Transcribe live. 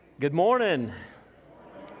Good morning.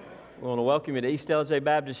 We want to welcome you to East LJ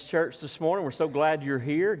Baptist Church this morning. We're so glad you're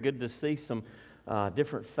here. Good to see some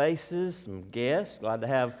different faces, some guests. Glad to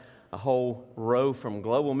have a whole row from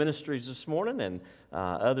Global Ministries this morning and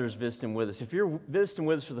others visiting with us. If you're visiting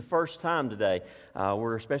with us for the first time today,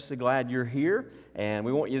 we're especially glad you're here. And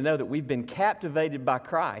we want you to know that we've been captivated by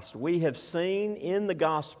Christ. We have seen in the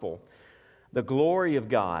gospel the glory of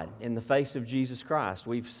God in the face of Jesus Christ.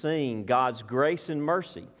 We've seen God's grace and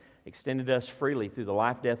mercy extended us freely through the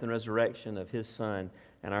life, death, and resurrection of His Son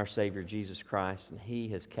and our Savior, Jesus Christ, and He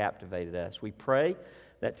has captivated us. We pray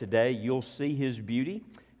that today you'll see His beauty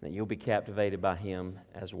and that you'll be captivated by Him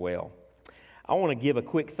as well. I want to give a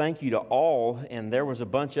quick thank you to all, and there was a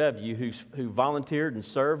bunch of you who volunteered and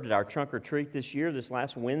served at our trunk or treat this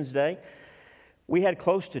last Wednesday. We had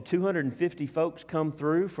close to 250 folks come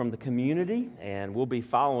through from the community, and we'll be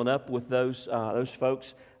following up with those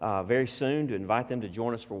folks very soon to invite them to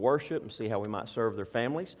join us for worship and see how we might serve their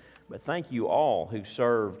families. But thank you all who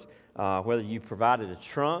served, whether you provided a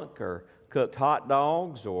trunk or cooked hot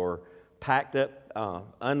dogs or packed up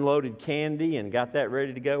unloaded candy and got that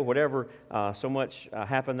ready to go, whatever so much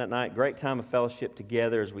happened that night. Great time of fellowship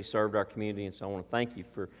together as we served our community, and so I want to thank you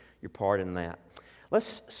for your part in that.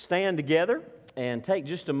 Let's stand together and take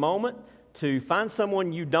just a moment to find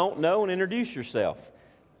someone you don't know and introduce yourself.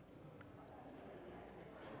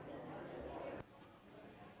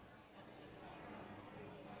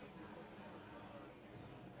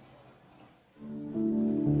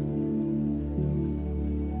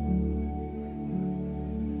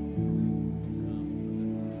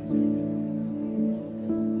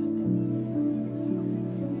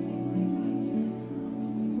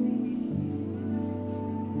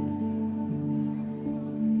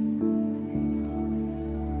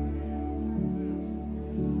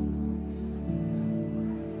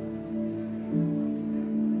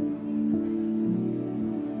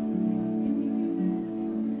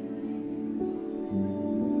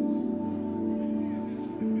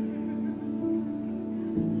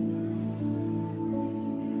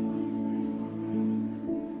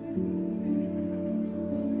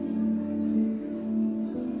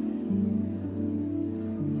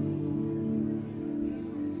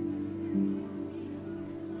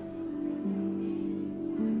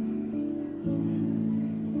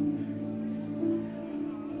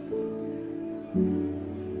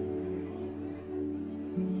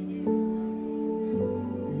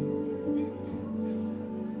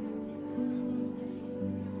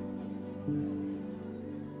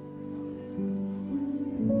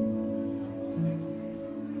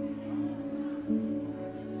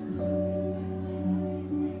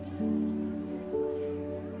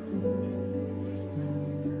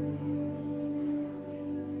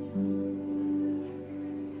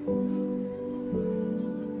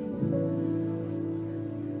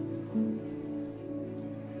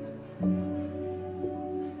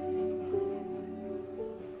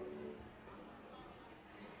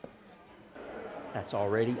 That's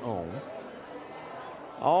already on.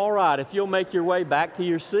 All right, if you'll make your way back to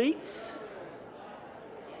your seats.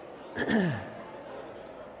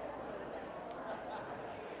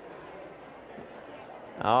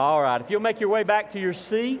 All right, if you'll make your way back to your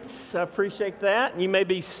seats, I appreciate that. You may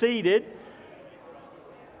be seated.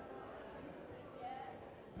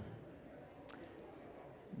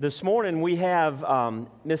 This morning we have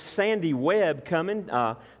Miss Sandy Webb coming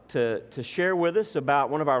to share with us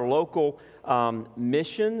about one of our local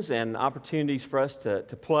missions and opportunities for us to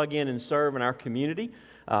plug in and serve in our community.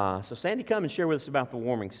 So Sandy, come and share with us about the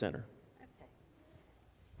Warming Center. Okay.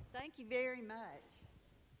 Thank you very much.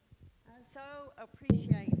 I so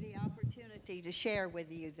appreciate the opportunity to share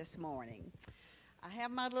with you this morning. I have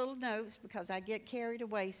my little notes because I get carried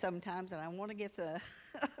away sometimes and I want to get the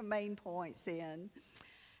main points in.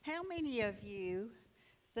 How many of you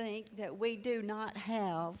think that we do not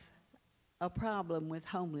have a problem with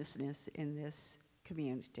homelessness in this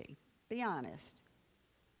community? Be honest.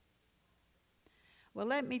 Well,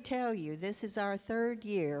 let me tell you, this is our third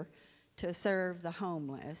year to serve the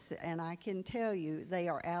homeless, and I can tell you they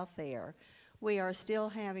are out there. We are still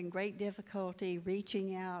having great difficulty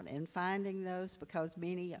reaching out and finding those because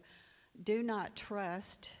many do not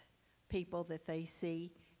trust people that they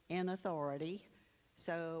see in authority.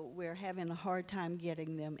 So we're having a hard time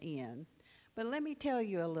getting them in. But let me tell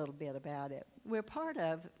you a little bit about it. We're part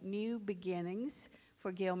of New Beginnings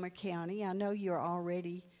for Gilmer County. I know you're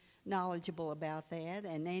already knowledgeable about that.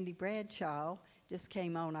 And Andy Bradshaw just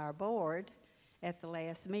came on our board at the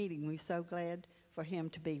last meeting. We're so glad for him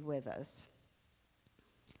to be with us.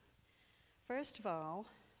 First of all,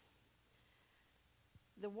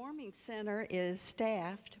 The warming center is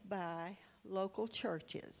staffed by local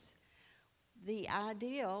churches. The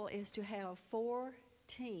ideal is to have 4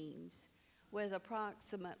 teams with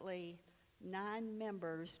approximately 9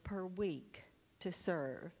 members per week to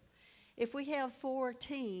serve. If we have 4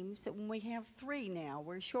 teams, and we have 3 now,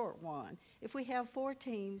 we're short 1. If we have 4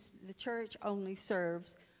 teams, the church only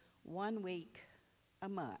serves 1 week a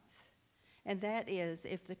month. And that is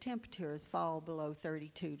if the temperatures fall below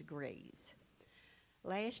 32 degrees.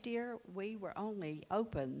 Last year, we were only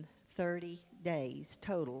open 30 days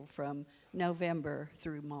total from November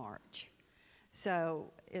through March.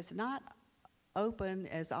 So it's not open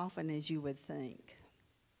as often as you would think.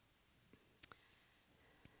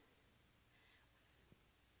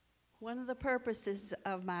 One of the purposes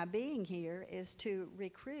of my being here is to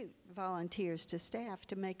recruit volunteers to staff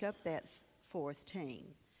to make up that 4th team.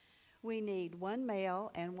 We need 1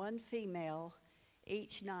 male and 1 female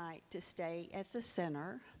each night to stay at the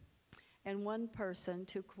center, and 1 person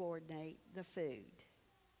to coordinate the food.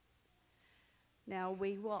 Now,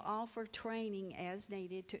 we will offer training as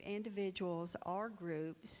needed to individuals or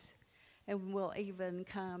groups, and we'll even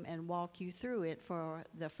come and walk you through it for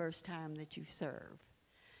the first time that you serve.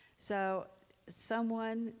 So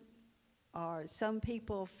someone or some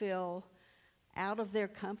people feel out of their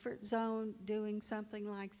comfort zone doing something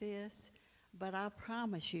like this, but I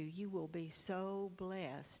promise you, you will be so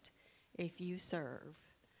blessed if you serve.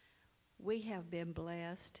 We have been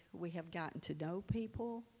blessed. We have gotten to know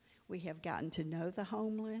people. We have gotten to know the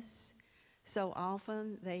homeless. So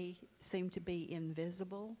often they seem to be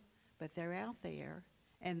invisible, but they're out there,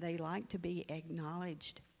 and they like to be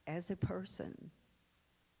acknowledged as a person,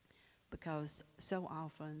 because so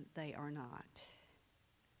often they are not.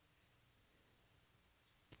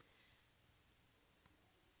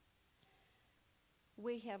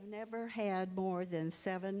 We have never had more than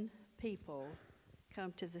 7 people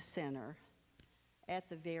come to the center at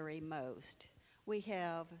the very most. We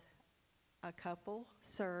have a couple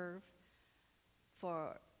serve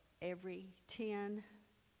for every 10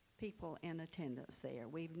 people in attendance there.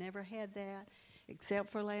 We've never had that except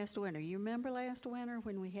for last winter. You remember last winter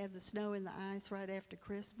when we had the snow and the ice right after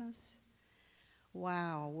Christmas?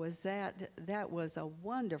 Wow, that was a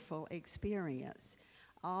wonderful experience.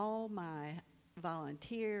 All my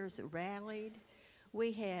volunteers rallied.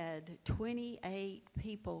 We had 28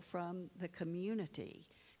 people from the community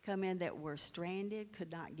come in that were stranded,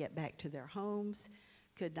 could not get back to their homes,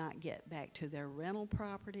 could not get back to their rental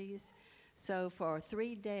properties. So for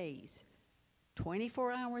 3 days,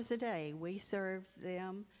 24 hours a day, we served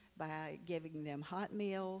them by giving them hot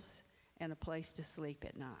meals and a place to sleep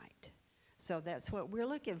at night. So that's what we're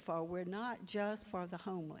looking for. We're not just for the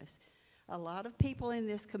homeless. A lot of people in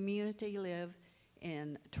this community live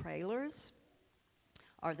in trailers,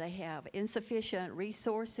 or they have insufficient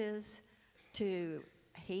resources to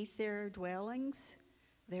heat their dwellings.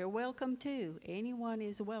 They're welcome too. Anyone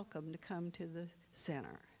is welcome to come to the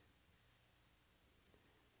center.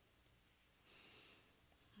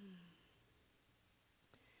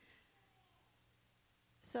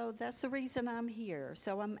 So that's the reason I'm here.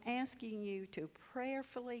 So I'm asking you to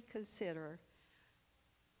prayerfully consider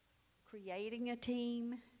creating a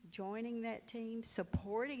team, joining that team,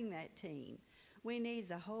 supporting that team. We need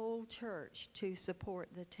the whole church to support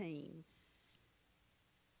the team.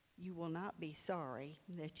 You will not be sorry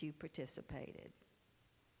that you participated.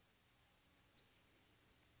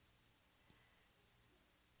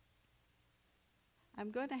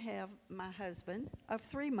 I'm going to have my husband of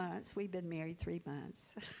 3 months. We've been married 3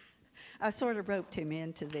 months. I sort of roped him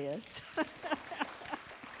into this.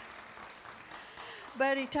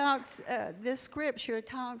 But he talks, this scripture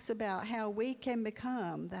talks about how we can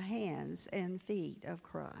become the hands and feet of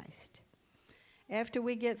Christ. After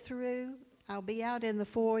we get through, I'll be out in the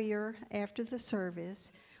foyer after the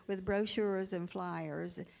service with brochures and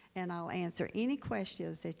flyers, and I'll answer any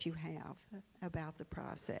questions that you have about the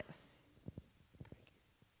process.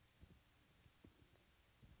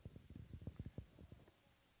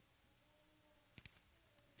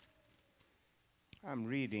 I'm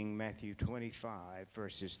reading Matthew 25,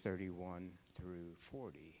 verses 31 through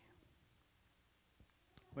 40.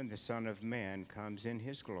 When the Son of Man comes in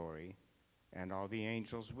his glory, and all the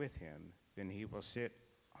angels with him, then he will sit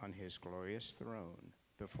on his glorious throne.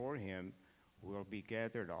 Before him will be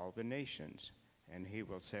gathered all the nations, and he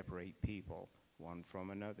will separate people one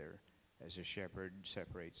from another, as a shepherd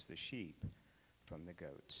separates the sheep from the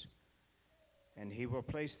goats. And he will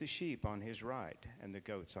place the sheep on his right, and the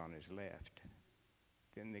goats on his left.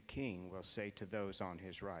 Then the king will say to those on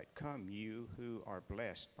his right, "Come, you who are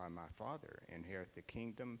blessed by my Father, inherit the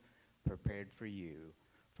kingdom prepared for you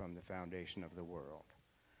from the foundation of the world.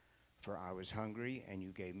 For I was hungry, and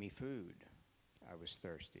you gave me food. I was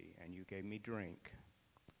thirsty, and you gave me drink.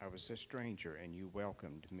 I was a stranger, and you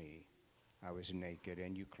welcomed me. I was naked,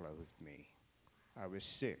 and you clothed me. I was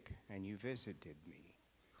sick, and you visited me.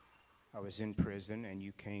 I was in prison, and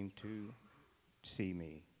you came to see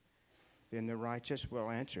me. Then the righteous will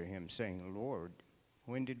answer him, saying, Lord,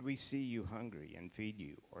 when did we see you hungry and feed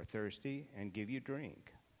you, or thirsty and give you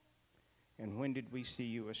drink? And when did we see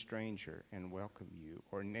you a stranger and welcome you,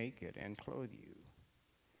 or naked and clothe you?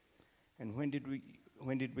 And when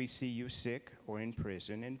did we see you sick or in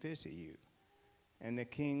prison and visit you? And the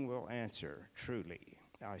king will answer, truly,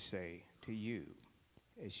 I say to you,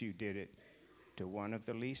 as you did it to one of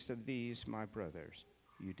the least of these, my brothers,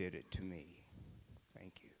 you did it to me.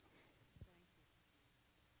 Thank you.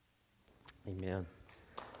 Amen.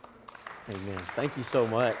 Amen. Thank you so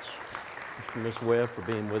much, Mr. Miss Webb, for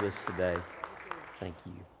being with us today. Thank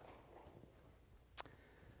you.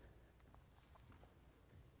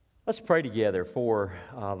 Let's pray together for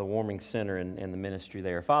the Warming Center and the ministry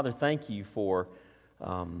there. Father, thank you for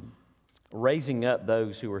raising up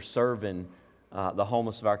those who are serving the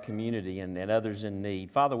homeless of our community and others in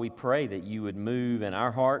need. Father, we pray that you would move in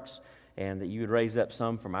our hearts and that you would raise up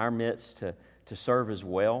some from our midst to serve as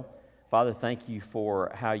well. Father, thank you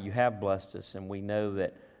for how you have blessed us, and we know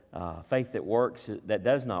that faith that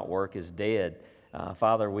does not work is dead.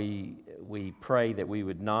 Father, we pray that we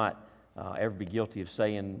would not ever be guilty of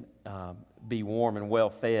saying, be warm and well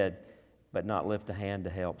fed, but not lift a hand to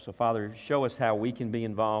help. So, Father, show us how we can be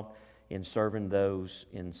involved in serving those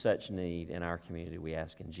in such need in our community, we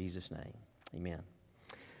ask in Jesus' name. Amen.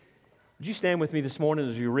 Would you stand with me this morning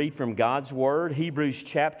as we read from God's Word, Hebrews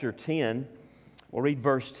chapter 10. We'll read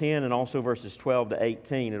verse 10 and also verses 12 to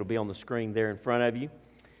 18. It'll be on the screen there in front of you.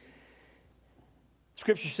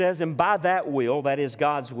 Scripture says, and by that will, that is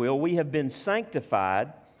God's will, we have been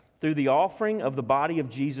sanctified through the offering of the body of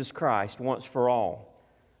Jesus Christ once for all.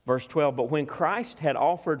 Verse 12, but when Christ had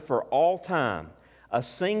offered for all time a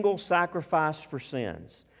single sacrifice for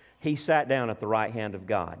sins, he sat down at the right hand of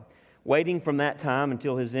God, waiting from that time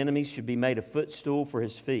until his enemies should be made a footstool for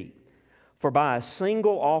his feet. For by a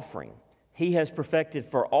single offering he has perfected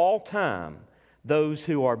for all time those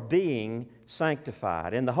who are being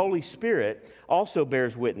sanctified. And the Holy Spirit also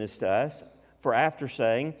bears witness to us, for after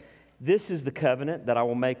saying, this is the covenant that I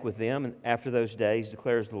will make with them after those days,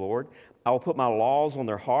 declares the Lord. I will put my laws on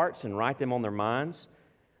their hearts and write them on their minds.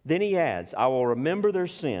 Then he adds, I will remember their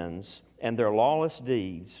sins and their lawless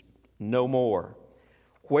deeds no more.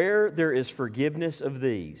 Where there is forgiveness of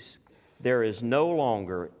these, there is no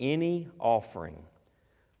longer any offering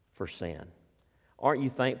for sin. Aren't you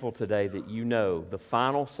thankful today that you know the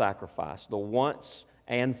final sacrifice, the once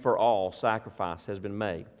and for all sacrifice has been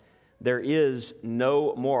made? There is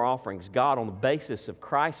no more offerings. God, on the basis of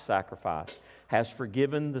Christ's sacrifice, has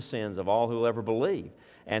forgiven the sins of all who will ever believe.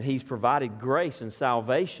 And He's provided grace and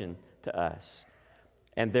salvation to us.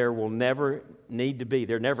 And there will never need to be,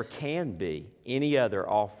 there never can be any other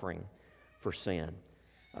offering for sin.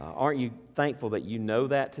 Aren't you thankful that you know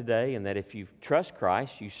that today, and that if you trust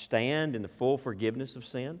Christ, you stand in the full forgiveness of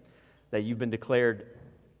sin, that you've been declared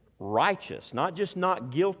righteous, not just not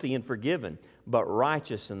guilty and forgiven, but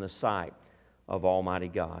righteous in the sight of Almighty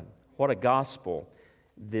God. What a gospel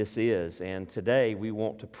this is. And today we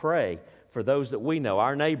want to pray for those that we know,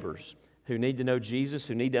 our neighbors, who need to know Jesus,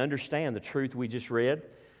 who need to understand the truth we just read.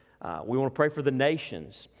 We want to pray for the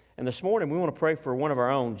nations. And this morning we want to pray for one of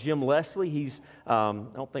our own, Jim Leslie. He's, I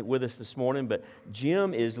don't think with us this morning, but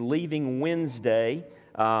Jim is leaving Wednesday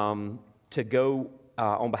to go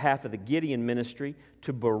on behalf of the Gideon Ministry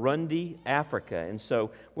to Burundi, Africa. And so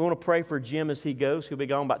we want to pray for Jim as he goes. He'll be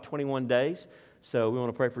gone about 21 days. So we want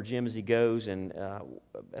to pray for Jim as he goes and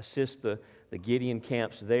assist the Gideon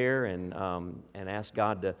camps there and ask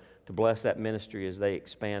God to bless that ministry as they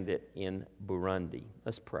expand it in Burundi.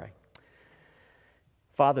 Let's pray.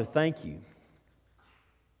 Father, thank you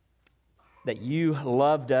that you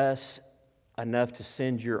loved us enough to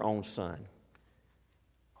send your own Son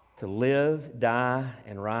to live, die,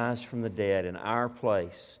 and rise from the dead in our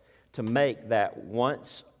place, to make that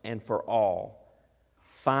once and for all,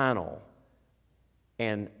 final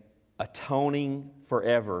and atoning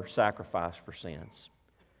forever sacrifice for sins.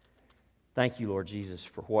 Thank you, Lord Jesus,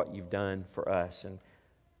 for what you've done for us and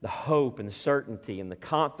the hope and the certainty and the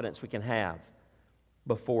confidence we can have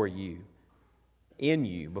before you, in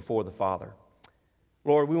you, before the Father.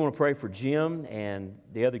 Lord, we want to pray for Jim and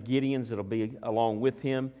the other Gideons that will be along with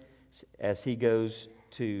him as he goes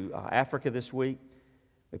to Africa this week.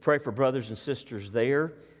 We pray for brothers and sisters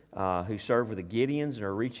there who serve with the Gideons and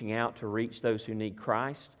are reaching out to reach those who need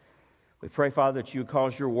Christ. We pray, Father, that you would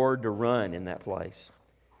cause your word to run in that place.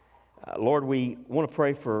 Lord, we want to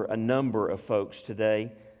pray for a number of folks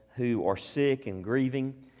today who are sick and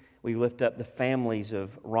grieving. We lift up the families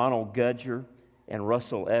of Ronald Gudger and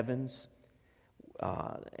Russell Evans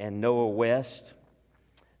and Noah West.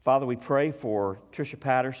 Father, we pray for Tricia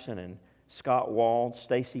Patterson and Scott Wald,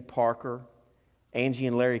 Stacy Parker, Angie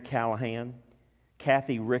and Larry Callahan,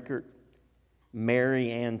 Kathy Rickert,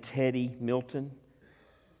 Mary and Teddy Milton,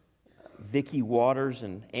 Vicki Waters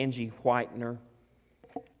and Angie Whitener,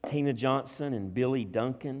 Tina Johnson and Billy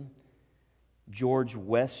Duncan, George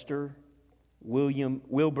Wester,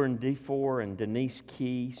 Wilburn DeFore and Denise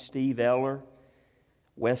Key, Steve Eller,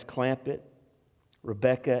 Wes Clampett,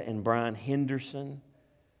 Rebecca and Brian Henderson.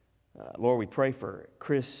 Lord, we pray for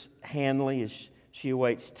Chris Hanley as she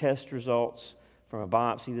awaits test results from a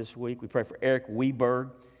biopsy this week. We pray for Eric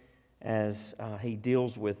Weberg as he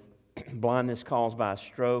deals with blindness caused by a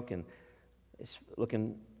stroke and is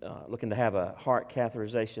looking to have a heart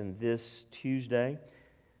catheterization this Tuesday.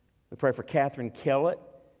 We pray for Catherine Kellett.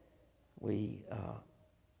 We,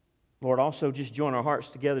 Lord, also just join our hearts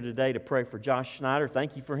together today to pray for Josh Schneider.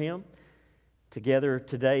 Thank you for him. Together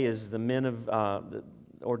today as the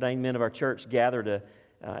ordained men of our church gather to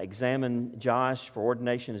examine Josh for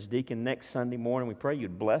ordination as deacon next Sunday morning. We pray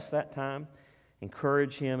you'd bless that time,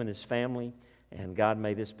 encourage him and his family, and God,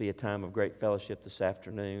 may this be a time of great fellowship this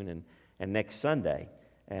afternoon and next Sunday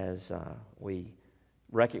as we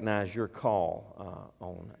recognize your call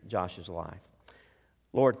on Josh's life.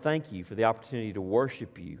 Lord, thank you for the opportunity to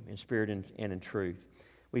worship you in spirit and in truth.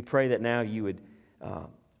 We pray that now you would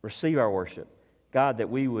receive our worship. God, that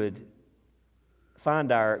we would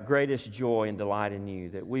find our greatest joy and delight in you,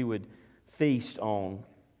 that we would feast on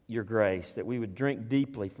your grace, that we would drink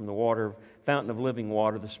deeply from the fountain of living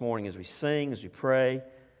water this morning as we sing, as we pray,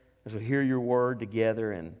 as we hear your word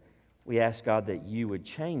together. And we ask, God, that you would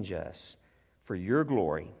change us for your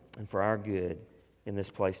glory and for our good in this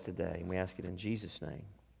place today. And we ask it in Jesus' name.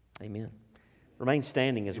 Amen. Remain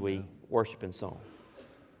standing as we worship in song.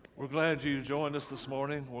 We're glad you joined us this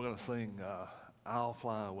morning. We're going to sing I'll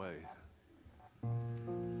Fly Away.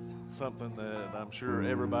 Something that I'm sure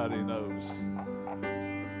everybody knows. I'll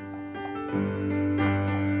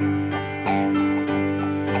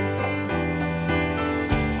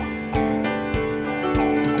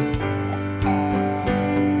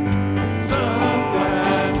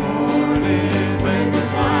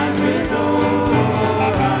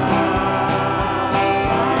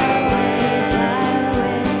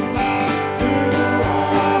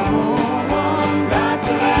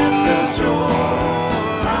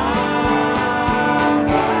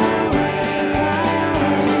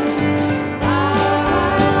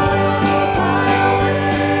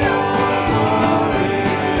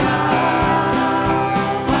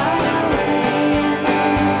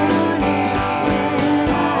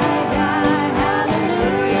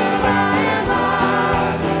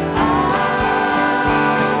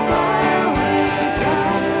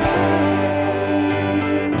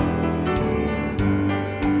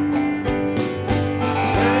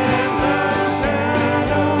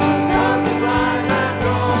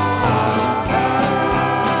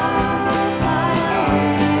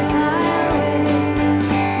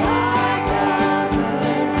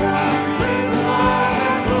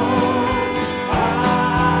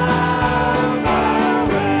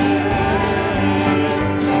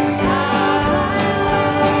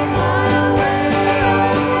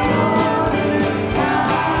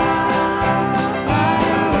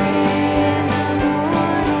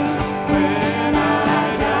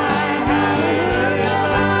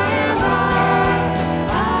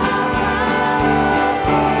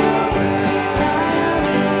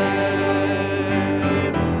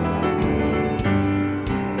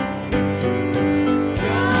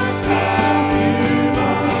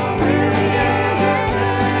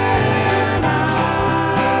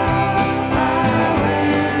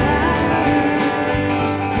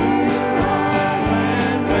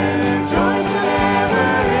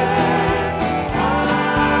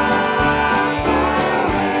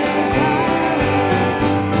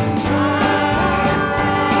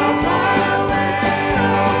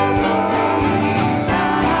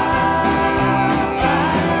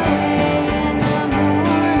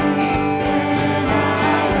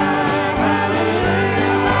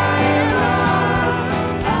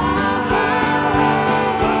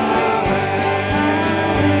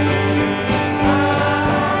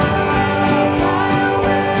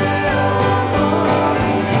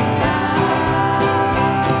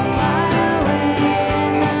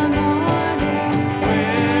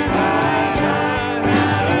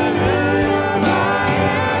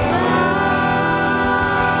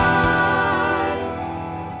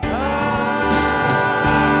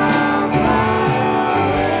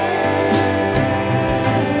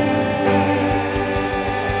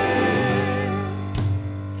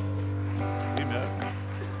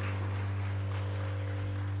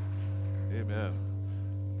Amen.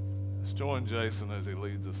 Let's join Jason as he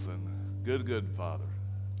leads us in Good, Good Father.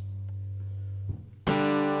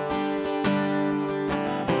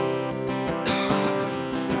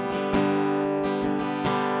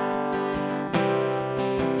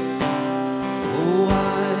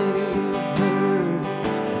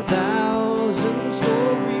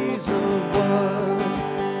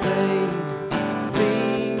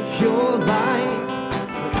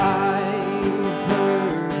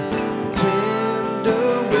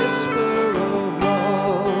 Tender whisper of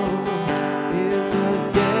love in the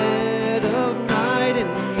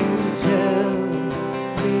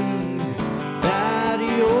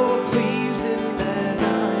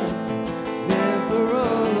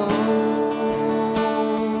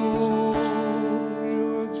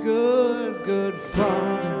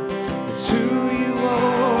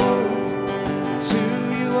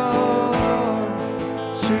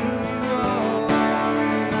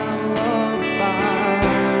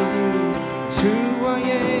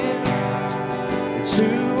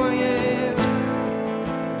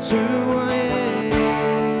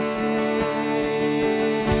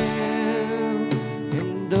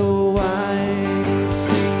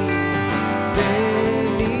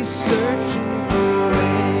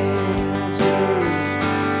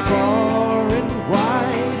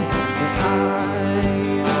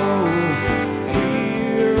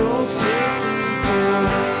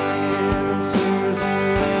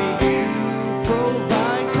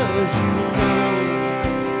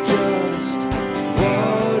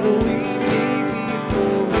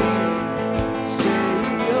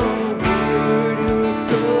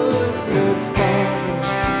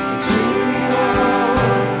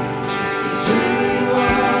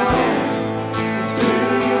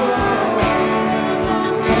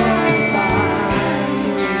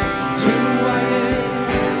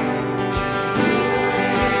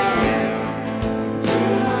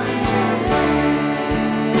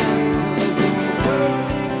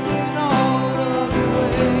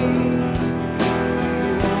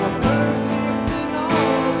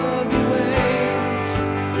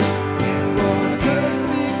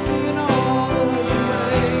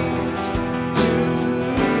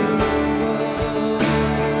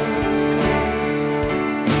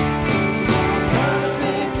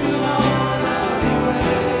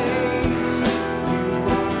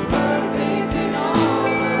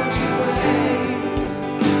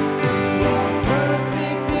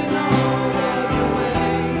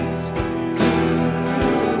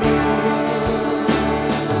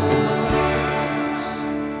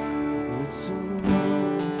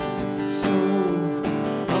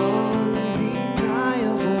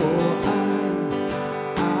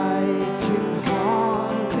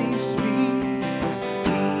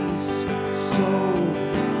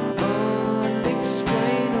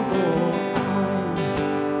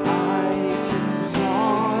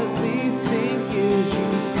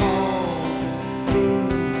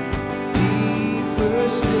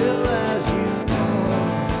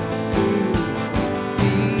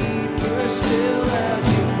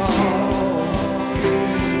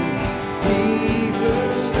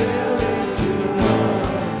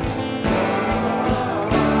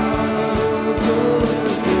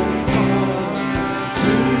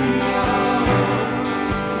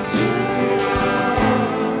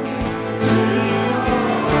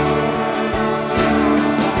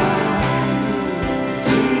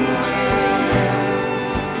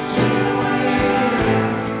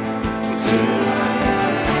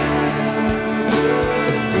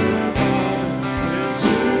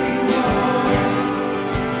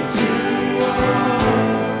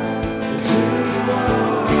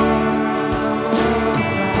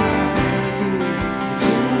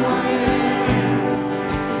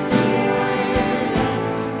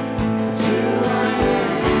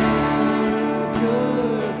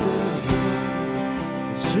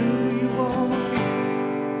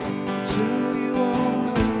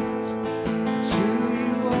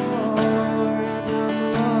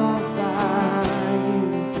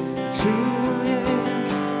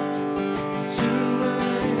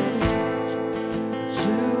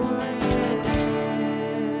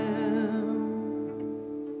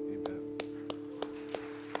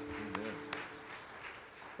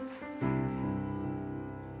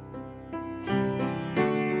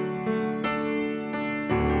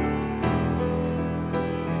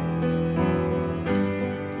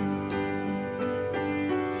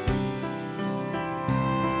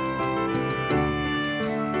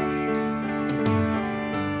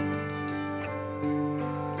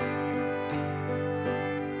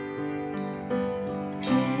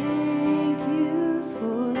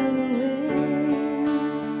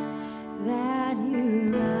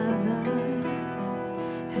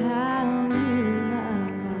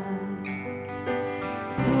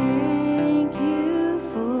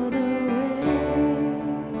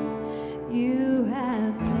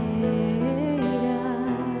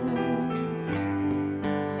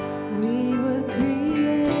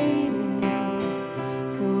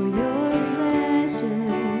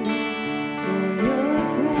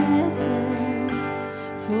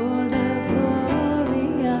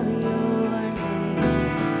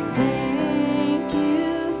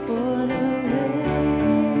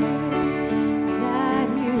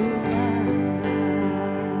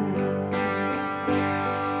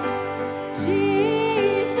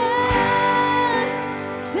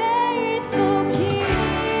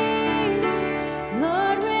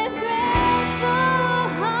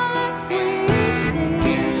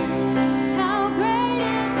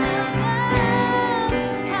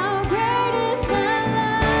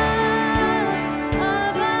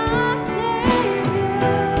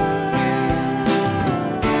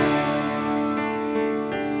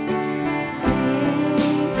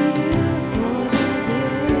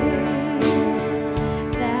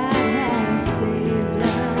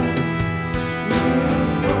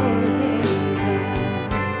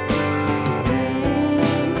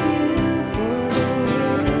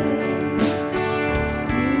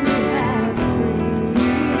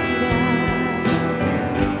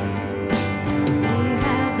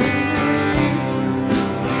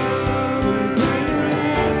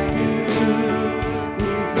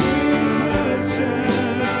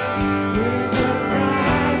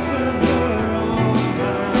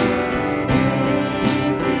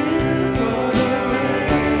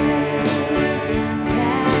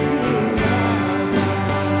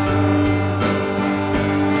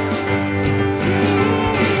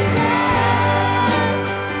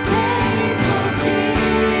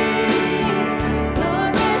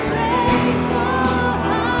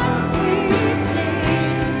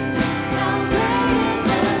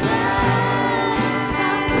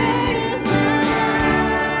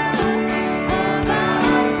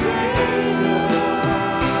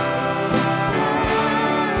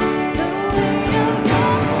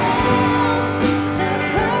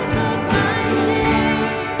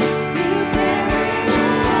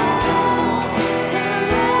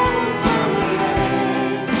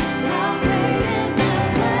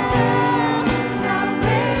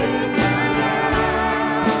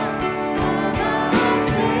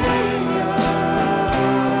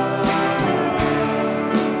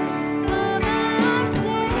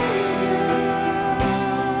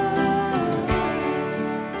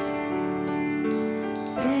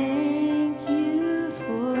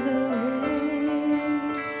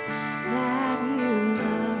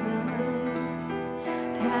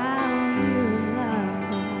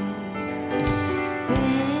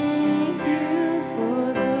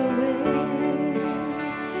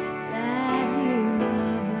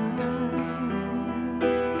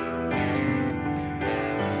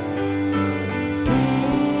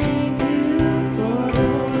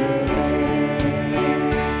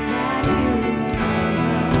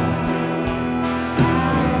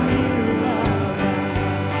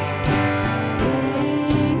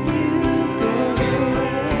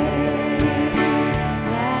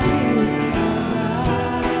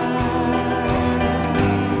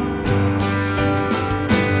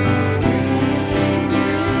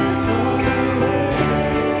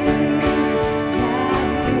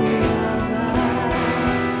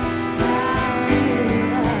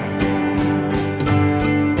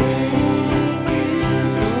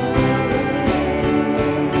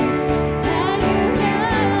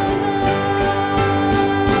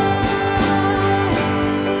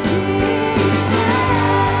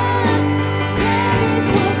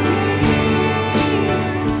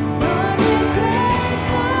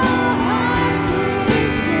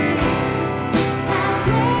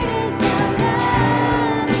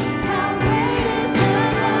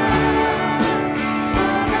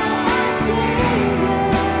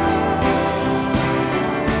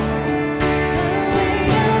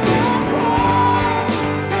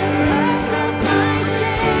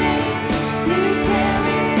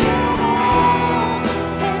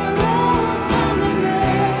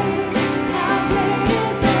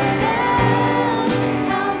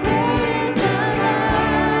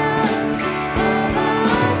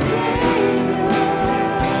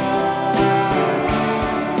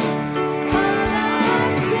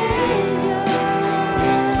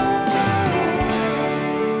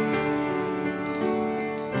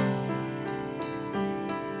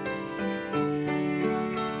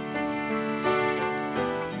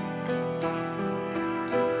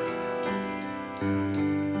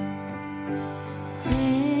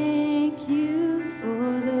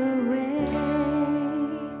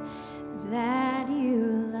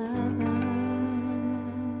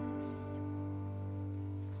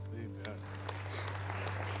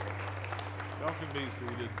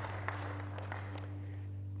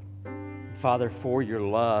Father, for your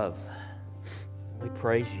love, we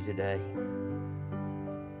praise you today.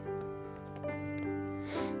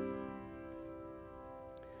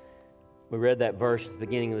 We read that verse at the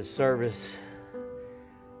beginning of the service,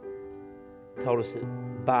 told us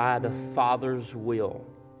that by the Father's will,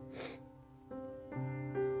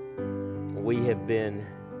 we have been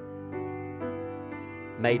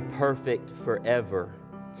made perfect forever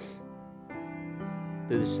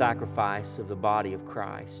through the sacrifice of the body of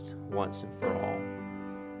Christ once and for all.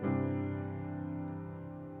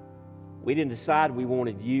 We didn't decide we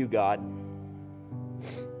wanted you, God.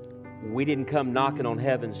 We didn't come knocking on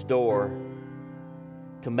heaven's door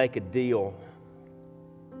to make a deal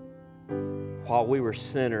while we were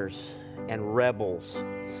sinners and rebels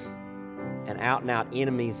and out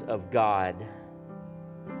enemies of God,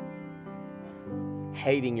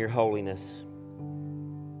 hating your holiness.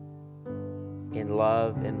 In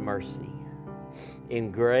love and mercy, in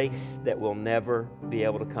grace that we'll never be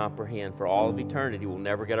able to comprehend. For all of eternity, we'll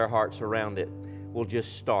never get our hearts around it. We'll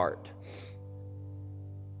just start.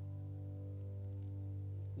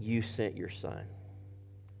 You sent your Son.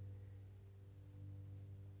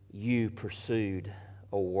 You pursued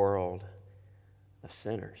a world of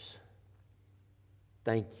sinners.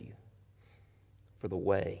 Thank you for the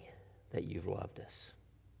way that you've loved us.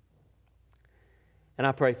 And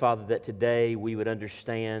I pray, Father, that today we would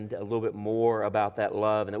understand a little bit more about that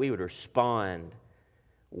love and that we would respond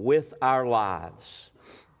with our lives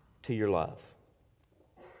to your love.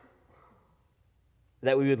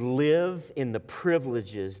 That we would live in the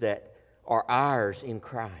privileges that are ours in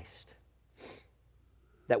Christ.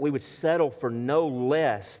 That we would settle for no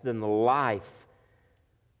less than the life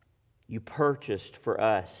you purchased for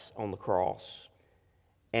us on the cross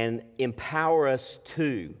and empower us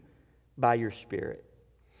to by your Spirit.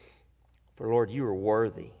 For Lord, you are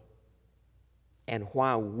worthy. And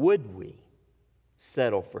why would we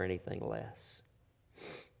settle for anything less?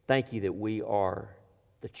 Thank you that we are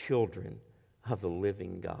the children of the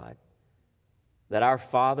living God. That our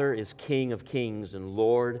Father is King of kings and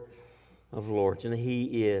Lord of lords. And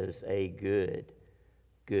He is a good,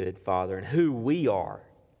 good Father. And who we are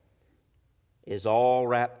is all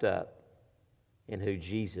wrapped up in who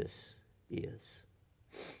Jesus is.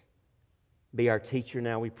 Be our teacher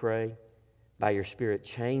now, we pray. By your Spirit,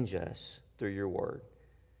 change us through your word.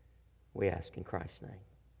 We ask in Christ's name.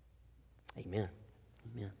 Amen.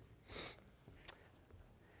 Amen.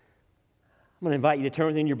 I'm going to invite you to turn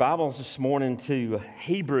within your Bibles this morning to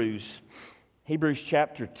Hebrews Hebrews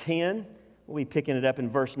chapter 10. We'll be picking it up in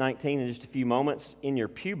verse 19 in just a few moments. In your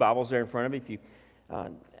pew Bibles there in front of you, if you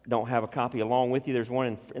don't have a copy along with you, there's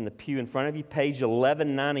one in the pew in front of you, page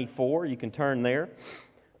 1194. You can turn there.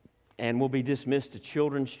 And we'll be dismissed to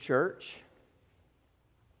Children's Church.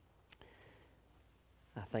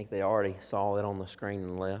 I think they already saw it on the screen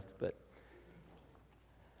and left, but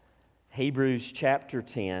Hebrews chapter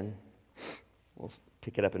 10. We'll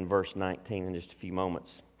pick it up in verse 19 in just a few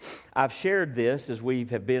moments. I've shared this as we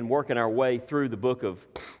have been working our way through the book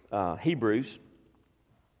of Hebrews.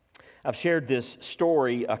 I've shared this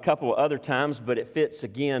story a couple of other times, but it fits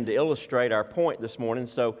again to illustrate our point this morning.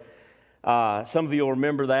 So some of you will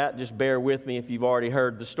remember that. Just bear with me if you've already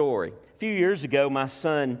heard the story. A few years ago, my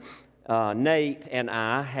son Nate and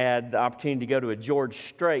I had the opportunity to go to a George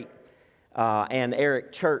Strait and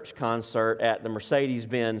Eric Church concert at the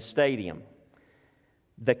Mercedes-Benz Stadium.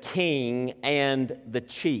 The King and the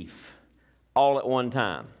Chief, all at one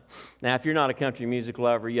time. Now, if you're not a country music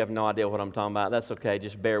lover, you have no idea what I'm talking about. That's okay.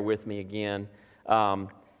 Just bear with me again.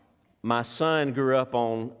 My son grew up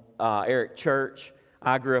on Eric Church.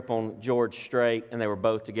 I grew up on George Strait, and they were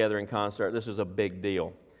both together in concert. This was a big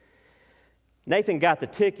deal. Nathan got the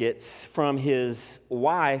tickets from his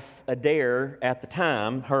wife, Adair, at the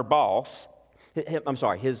time, her boss.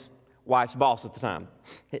 His wife's boss at the time.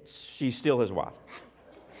 She's still his wife.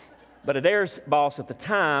 But Adair's boss at the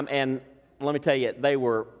time, and let me tell you, they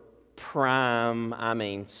were prime,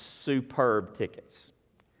 superb tickets.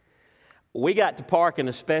 We got to park in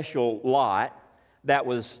a special lot that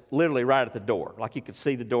was literally right at the door. Like you could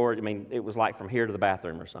see the door. It was like from here to the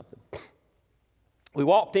bathroom or something. We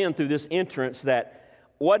walked in through this entrance that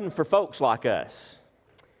wasn't for folks like us.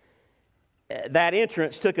 That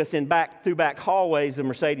entrance took us through back hallways of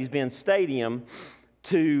Mercedes-Benz Stadium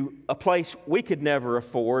to a place we could never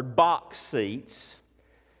afford, box seats,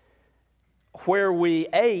 where we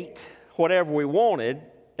ate whatever we wanted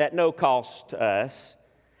at no cost to us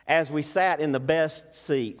as we sat in the best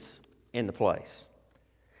seats in the place.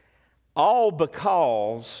 All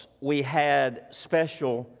because we had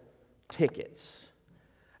special tickets.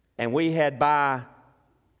 And we had, by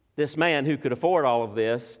this man who could afford all of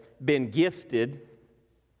this, been gifted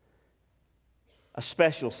a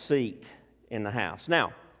special seat in the house.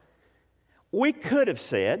 Now, we could have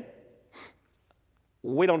said,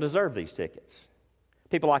 we don't deserve these tickets.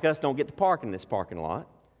 People like us don't get to park in this parking lot.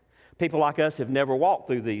 People like us have never walked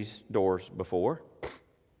through these doors before.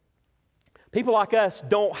 People like us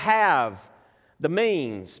don't have the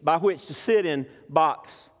means by which to sit in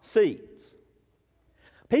box seats.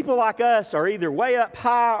 People like us are either way up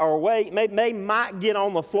high or might get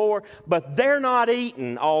on the floor, but they're not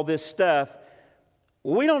eating all this stuff.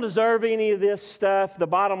 We don't deserve any of this stuff. The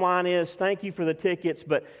bottom line is, thank you for the tickets,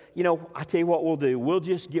 but, I tell you what we'll do. We'll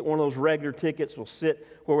just get one of those regular tickets. We'll sit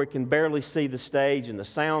where we can barely see the stage and the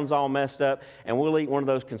sound's all messed up, and we'll eat one of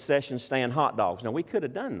those concession stand hot dogs. Now, we could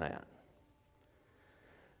have done that.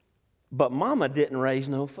 But Mama didn't raise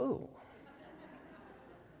no fool.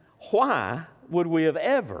 Why would we have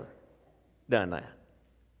ever done that?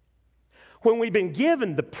 When we've been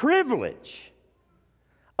given the privilege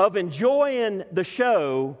of enjoying the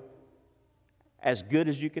show as good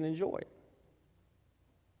as you can enjoy it.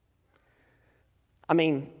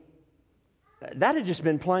 That had just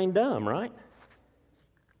been plain dumb, right?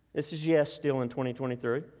 This is, still in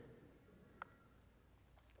 2023.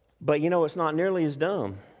 But it's not nearly as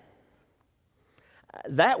dumb.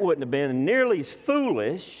 That wouldn't have been nearly as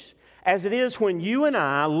foolish as it is when you and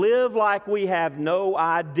I live like we have no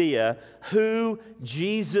idea who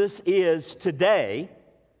Jesus is today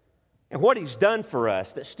and what He's done for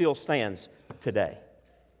us that still stands today.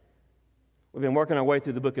 We've been working our way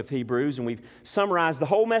through the book of Hebrews, and we've summarized the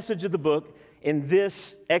whole message of the book in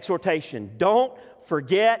this exhortation. Don't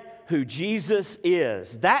forget who Jesus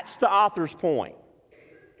is. That's the author's point.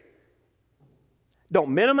 Don't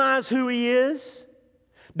minimize who He is.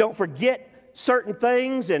 Don't forget certain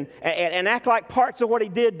things and act like parts of what He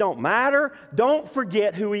did don't matter. Don't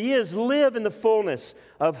forget who He is. Live in the fullness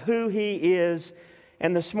of who He is.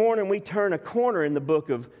 And this morning we turn a corner in the book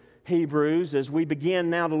of Hebrews as we begin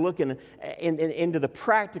now to look into the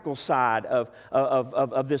practical side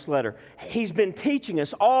of this letter. He's been teaching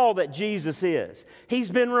us all that Jesus is. He's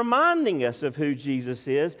been reminding us of who Jesus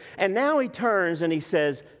is. And now He turns and He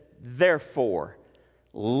says, therefore,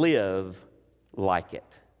 live like it.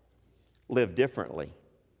 Live differently.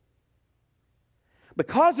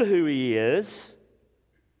 Because of who He is,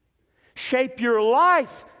 shape your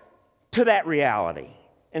life to that reality.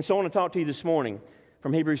 And so I want to talk to you this morning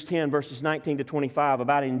from Hebrews 10, verses 19 to 25,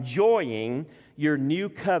 about enjoying your new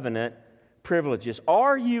covenant privileges.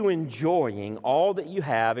 Are you enjoying all that you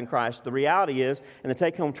have in Christ? The reality is, and the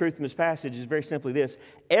take-home truth from this passage is very simply this: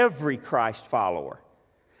 every Christ follower.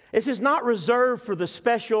 This is not reserved for the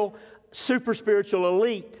special, super spiritual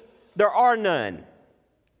elite. There are none.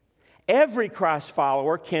 Every Christ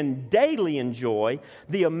follower can daily enjoy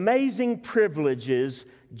the amazing privileges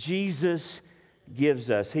Jesus gives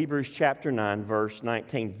us. Hebrews chapter 9, verse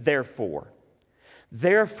 19. Therefore,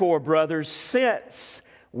 brothers, since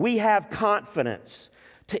we have confidence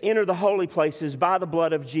to enter the holy places by the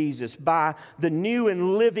blood of Jesus, by the new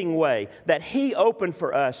and living way that He opened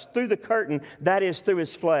for us through the curtain, that is, through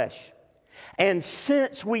His flesh. And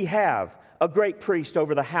since we have a great priest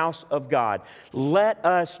over the house of God, let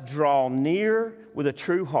us draw near with a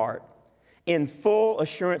true heart, in full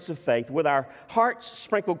assurance of faith, with our hearts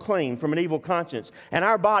sprinkled clean from an evil conscience and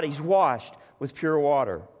our bodies washed with pure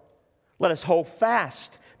water. Let us hold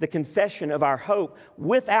fast the confession of our hope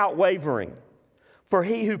without wavering, for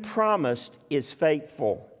He who promised is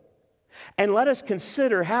faithful. And let us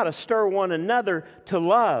consider how to stir one another to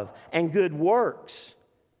love and good works,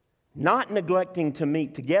 not neglecting to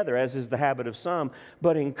meet together, as is the habit of some,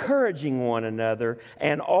 but encouraging one another,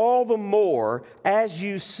 and all the more as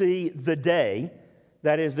you see the day,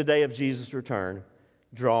 that is the day of Jesus' return,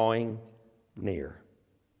 drawing near.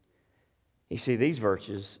 You see, these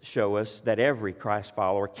verses show us that every Christ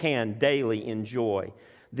follower can daily enjoy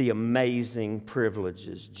the amazing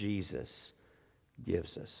privileges Jesus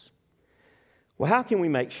gives us. Well, how can we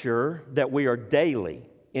make sure that we are daily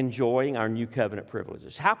enjoying our new covenant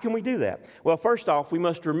privileges? How can we do that? Well, first off, we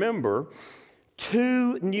must remember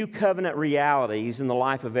two new covenant realities in the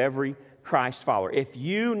life of every Christ follower. If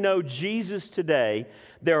you know Jesus today,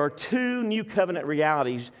 there are two new covenant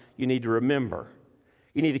realities you need to remember.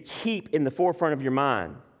 You need to keep in the forefront of your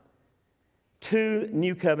mind. Two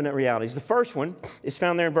new covenant realities. The first one is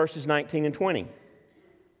found there in verses 19 and 20.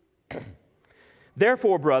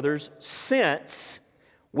 Therefore, brothers, since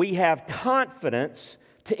we have confidence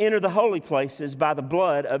to enter the holy places by the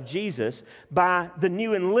blood of Jesus, by the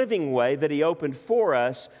new and living way that He opened for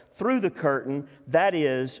us through the curtain, that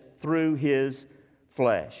is, through His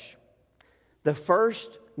flesh. The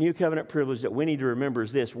first new covenant privilege that we need to remember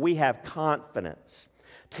is this: we have confidence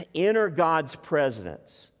to enter God's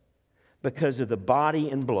presence because of the body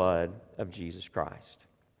and blood of Jesus Christ.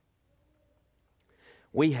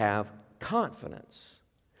 We have confidence.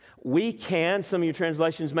 We can, some of your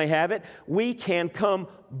translations may have it, we can come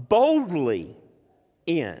boldly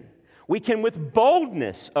in. We can with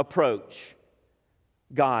boldness approach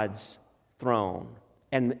God's throne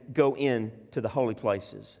and go into the holy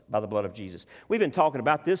places by the blood of Jesus. We've been talking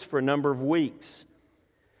about this for a number of weeks.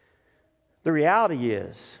 The reality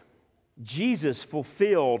is, Jesus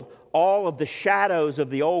fulfilled all of the shadows of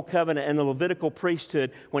the Old Covenant and the Levitical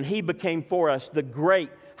priesthood when He became for us the great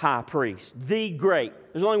high priest, the great.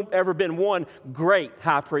 There's only ever been one great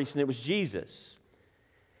high priest, and it was Jesus.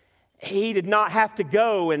 He did not have to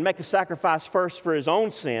go and make a sacrifice first for His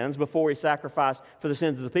own sins before He sacrificed for the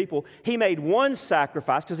sins of the people. He made one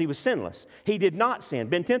sacrifice because He was sinless. He did not sin,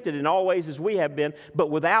 been tempted in all ways as we have been, but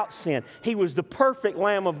without sin. He was the perfect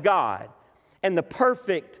Lamb of God and the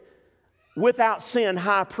perfect, without sin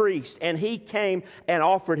high priest. And He came and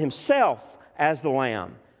offered Himself as the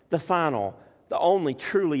Lamb, the final, the only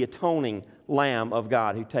truly atoning Lamb of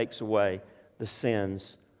God who takes away the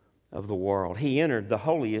sins of the world. He entered the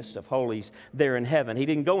holiest of holies there in heaven. He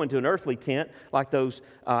didn't go into an earthly tent like those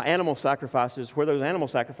animal sacrifices, where those animal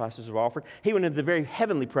sacrifices were offered. He went into the very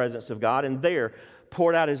heavenly presence of God and there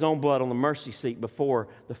poured out His own blood on the mercy seat before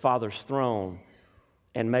the Father's throne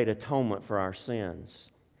and made atonement for our sins.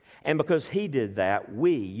 And because He did that,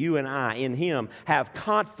 we, you and I, in Him, have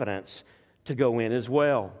confidence to go in as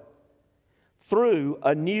well, through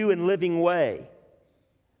a new and living way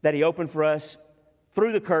that He opened for us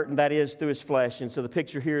through the curtain, that is, through His flesh. And so the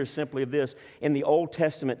picture here is simply of this. In the Old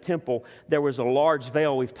Testament temple, there was a large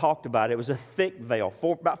veil. We've talked about it. It was a thick veil,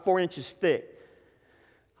 about 4 inches thick,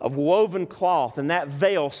 of woven cloth. And that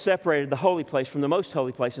veil separated the holy place from the most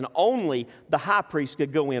holy place. And only the high priest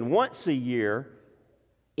could go in once a year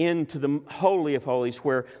into the Holy of Holies,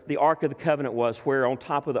 where the Ark of the Covenant was, where on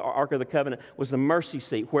top of the Ark of the Covenant was the mercy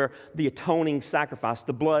seat, where the atoning sacrifice,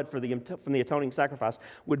 the blood from the atoning sacrifice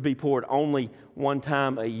would be poured only one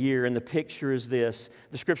time a year. And the picture is this.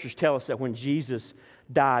 The Scriptures tell us that when Jesus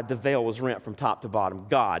died, the veil was rent from top to bottom.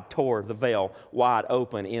 God tore the veil wide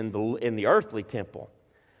open in the earthly temple.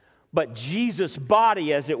 But Jesus'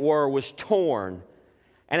 body, as it were, was torn.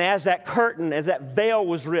 And as that curtain, as that veil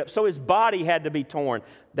was ripped, so His body had to be torn,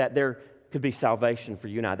 that there could be salvation for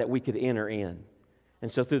you and I, that we could enter in. And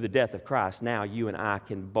so through the death of Christ, now you and I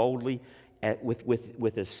can boldly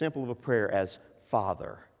with as simple of a prayer as,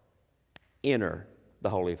 Father, enter the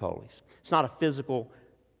Holy of Holies. It's not a physical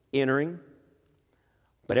entering,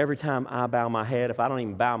 but every time I bow my head, if I don't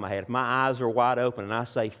even bow my head, if my eyes are wide open and I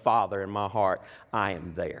say Father in my heart, I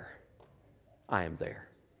am there. I am there.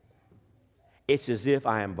 It's as if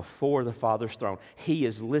I am before the Father's throne. He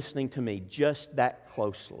is listening to me just that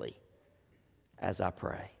closely as I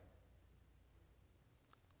pray.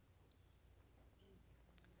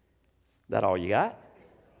 That all you got?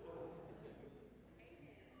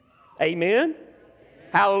 Amen?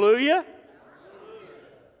 Hallelujah?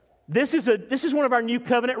 This is one of our new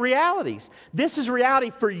covenant realities. This is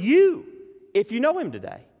reality for you if you know Him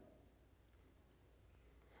today.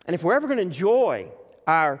 And if we're ever going to enjoy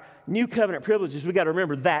our new covenant privileges, we've got to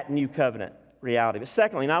remember that new covenant reality. But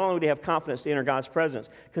secondly, not only do we have confidence to enter God's presence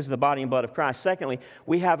because of the body and blood of Christ, secondly,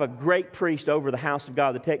 we have a great priest over the house of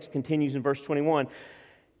God. The text continues in verse 21,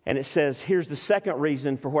 and it says, here's the second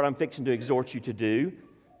reason for what I'm fixing to exhort you to do.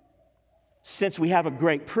 Since we have a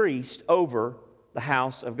great priest over the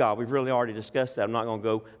house of God. We've really already discussed that. I'm not going to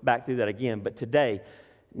go back through that again. But today,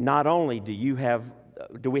 not only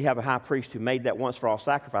do we have a high priest who made that once for all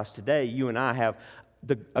sacrifice, today you and I have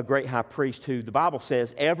a great high priest who the Bible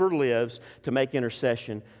says ever lives to make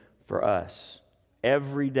intercession for us.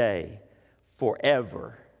 Every day,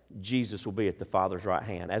 forever, Jesus will be at the Father's right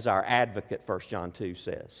hand, as our advocate, 1 John 2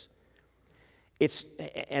 says.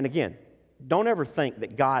 And again, don't ever think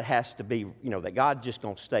that God has to be, that God's just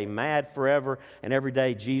going to stay mad forever, and every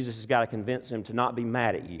day Jesus has got to convince Him to not be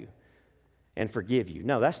mad at you and forgive you.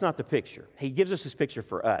 No, that's not the picture. He gives us this picture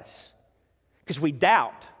for us because we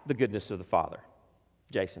doubt the goodness of the Father.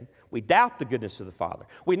 Jason, we doubt the goodness of the Father.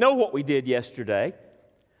 We know what we did yesterday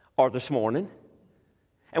or this morning,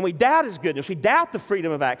 and we doubt His goodness. We doubt the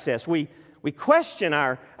freedom of access. We question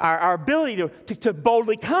our ability to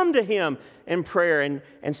boldly come to Him in prayer.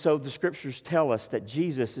 And so the Scriptures tell us that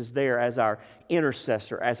Jesus is there as our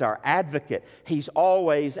intercessor, as our advocate. He's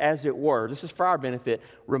always, as it were, this is for our benefit,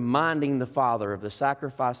 reminding the Father of the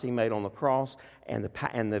sacrifice He made on the cross and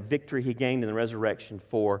the victory He gained in the resurrection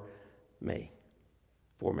for me.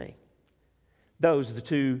 For me. Those are the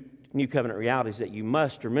two new covenant realities that you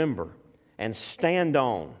must remember and stand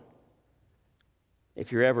on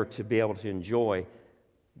if you're ever to be able to enjoy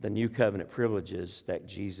the new covenant privileges that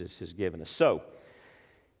Jesus has given us. So,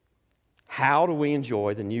 how do we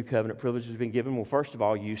enjoy the new covenant privileges we've been given? Well, first of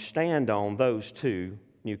all, you stand on those two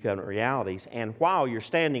new covenant realities. And while you're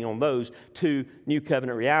standing on those two new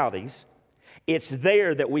covenant realities, it's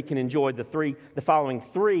there that we can enjoy the following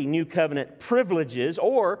three new covenant privileges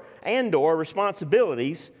or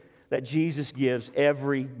responsibilities that Jesus gives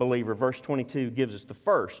every believer. Verse 22 gives us the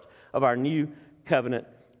first of our new covenant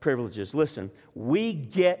privileges. Listen, we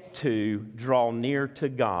get to draw near to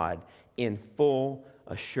God in full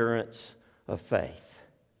assurance of faith.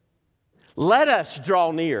 Let us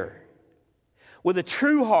draw near with a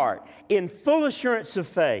true heart in full assurance of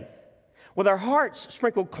faith, with our hearts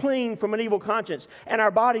sprinkled clean from an evil conscience and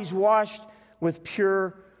our bodies washed with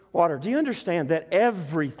pure water. Do you understand that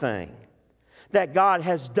everything that God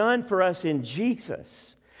has done for us in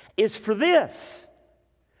Jesus is for this?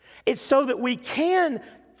 It's so that we can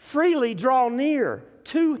freely draw near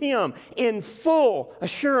to Him in full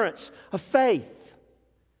assurance of faith.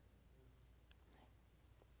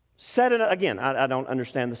 Again, I don't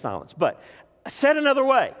understand the silence, but said another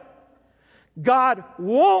way, God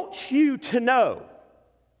wants you to know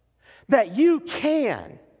that you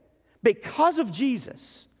can, because of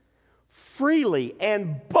Jesus, freely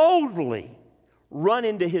and boldly run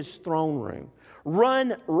into His throne room.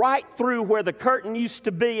 Run right through where the curtain used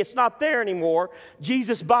to be. It's not there anymore.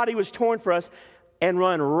 Jesus' body was torn for us, and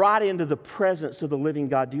run right into the presence of the living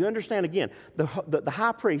God. Do you understand? Again, the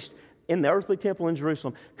high priest in the earthly temple in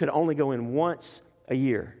Jerusalem could only go in once a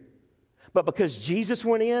year. But because Jesus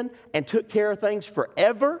went in and took care of things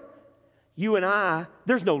forever, you and I,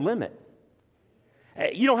 there's no limit.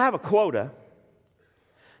 You don't have a quota.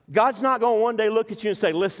 God's not going to one day look at you and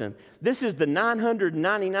say, listen, this is the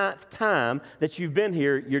 999th time that you've been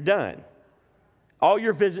here, you're done. All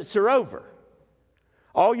your visits are over.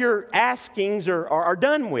 All your askings are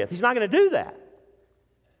done with. He's not going to do that.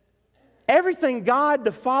 Everything God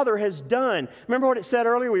the Father has done, remember what it said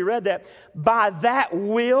earlier? We read that. By that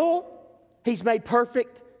will, He's made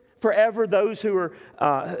perfect forever those who are,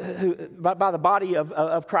 by the body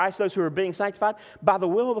of Christ, those who are being sanctified, by the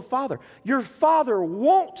will of the Father. Your Father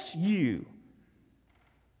wants you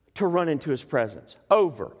to run into His presence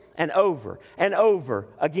over and over and over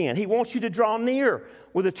again. He wants you to draw near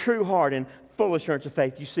with a true heart and full assurance of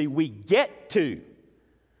faith. You see, we get to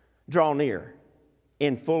draw near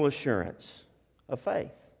in full assurance of faith.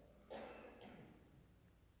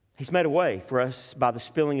 He's made a way for us by the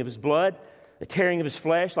spilling of His blood, the tearing of His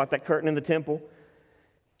flesh, like that curtain in the temple.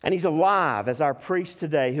 And He's alive as our priest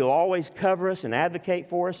today. He'll always cover us and advocate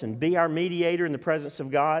for us and be our mediator in the presence of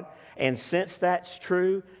God. And since that's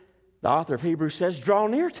true, the author of Hebrews says, draw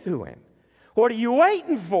near to Him. What are you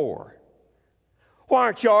waiting for? Why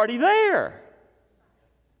aren't you already there?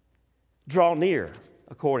 Draw near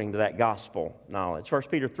according to that gospel knowledge. 1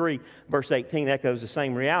 Peter 3, verse 18 echoes the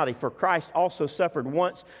same reality. For Christ also suffered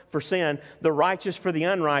once for sin, the righteous for the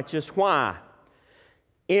unrighteous. Why?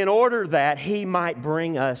 In order that He might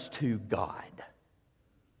bring us to God.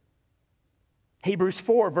 Hebrews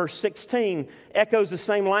 4, verse 16 echoes the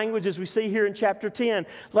same language as we see here in chapter 10.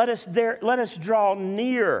 Let us draw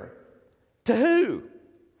near to who?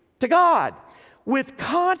 To God, with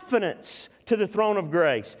confidence to the throne of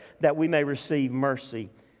grace, that we may receive mercy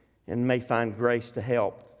and may find grace to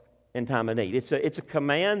help in time of need. It's a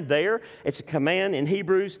command there. It's a command in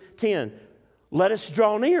Hebrews 10. Let us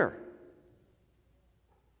draw near.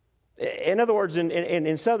 In other words,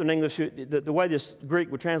 in Southern English, the way this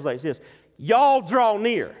Greek would translate is this: y'all draw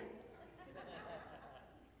near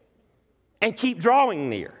and keep drawing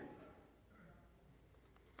near.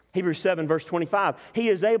 Hebrews 7, verse 25, He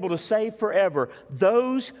is able to save forever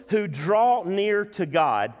those who draw near to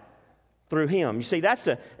God through Him. You see,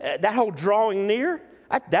 that whole drawing near,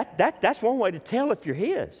 that's one way to tell if you're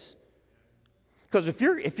His. Because if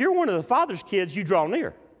you're one of the Father's kids, you draw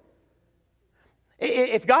near.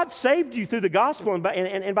 If God saved you through the gospel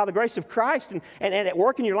and by the grace of Christ and at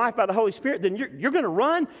work in your life by the Holy Spirit, then you're going to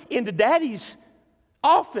run into Daddy's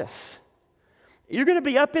office. You're going to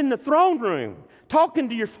be up in the throne room talking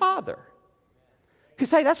to your Father.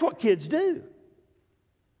 Because, hey, that's what kids do.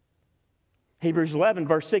 Hebrews 11,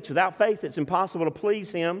 verse 6, without faith it's impossible to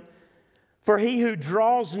please Him. For he who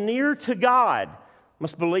draws near to God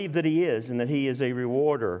must believe that He is and that He is a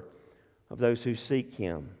rewarder of those who seek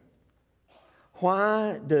Him.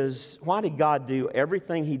 Why did God do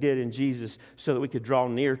everything He did in Jesus so that we could draw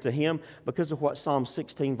near to Him? Because of what Psalm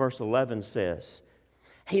 16, verse 11 says.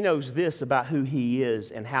 He knows this about who He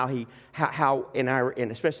is and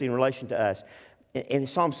and especially in relation to us. In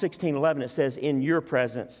Psalm 16:11 it says, in your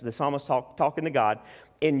presence, the psalmist talking to God,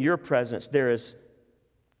 in your presence there is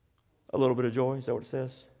a little bit of joy. Is that what it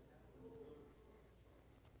says?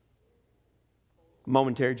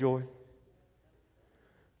 Momentary joy.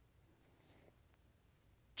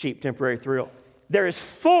 Cheap temporary thrill. There is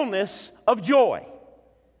fullness of joy.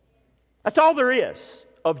 That's all there is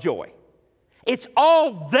of joy. It's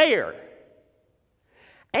all there.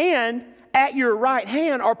 And at your right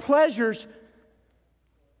hand are pleasures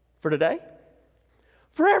for today,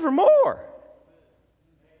 forevermore.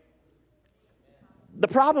 The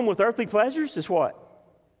problem with earthly pleasures is what?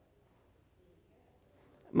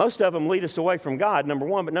 Most of them lead us away from God, number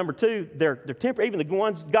one. But number two, they're temporary. Even the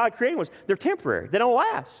ones God created ones, they're temporary. They don't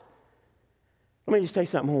last. Let me just tell you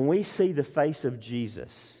something. When we see the face of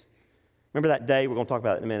Jesus, remember that day, we're going to talk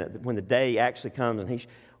about it in a minute, when the day actually comes and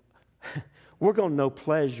we're going to know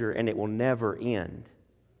pleasure and it will never end.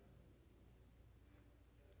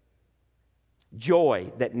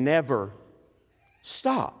 Joy that never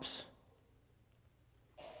stops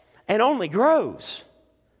and only grows.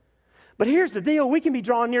 But here's the deal. We can be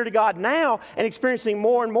drawing near to God now and experiencing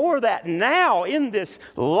more and more of that now in this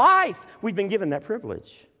life. We've been given that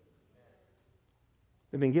privilege.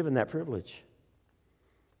 We've been given that privilege.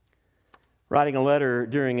 Writing a letter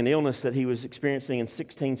during an illness that he was experiencing in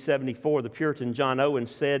 1674, the Puritan John Owen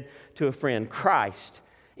said to a friend, Christ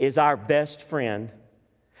is our best friend,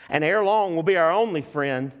 and ere long will be our only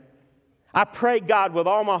friend. I pray God with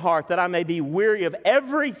all my heart that I may be weary of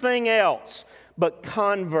everything else but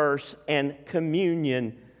converse and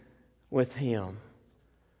communion with Him.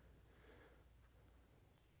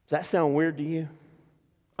 Does that sound weird to you?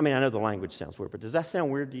 I mean, I know the language sounds weird, but does that sound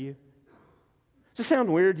weird to you? Does it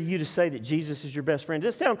sound weird to you to say that Jesus is your best friend?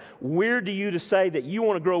 Does it sound weird to you to say that you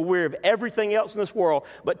want to grow weary of everything else in this world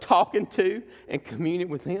but talking to and communing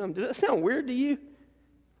with Him? Does that sound weird to you?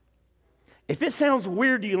 If it sounds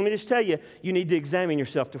weird to you, let me just tell you, you need to examine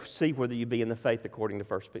yourself to see whether you be in the faith according to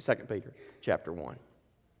 2 Peter chapter 1.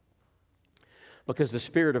 Because the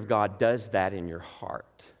Spirit of God does that in your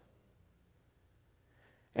heart.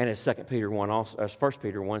 And as 1 Peter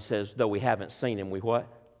 1 says, though we haven't seen Him, we what?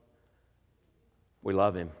 We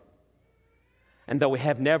love Him. And though we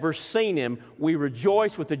have never seen Him, we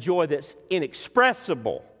rejoice with a joy that's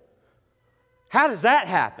inexpressible. How does that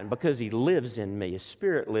happen? Because He lives in me. His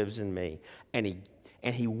Spirit lives in me. And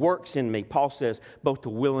He works in me, Paul says, both to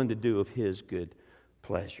will and to do of His good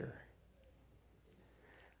pleasure.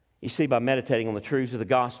 You see, by meditating on the truths of the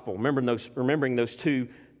gospel, remembering those two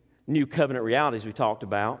new covenant realities we talked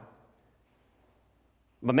about,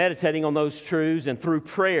 by meditating on those truths and through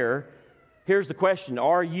prayer, here's the question: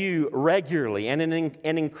 are you regularly and in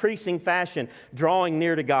an increasing fashion drawing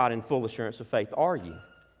near to God in full assurance of faith? Are you?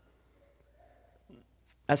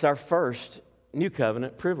 That's our first new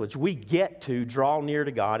covenant privilege. We get to draw near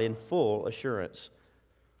to God in full assurance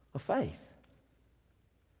of faith.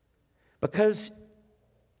 Because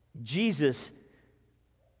Jesus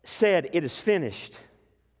said, "It is finished."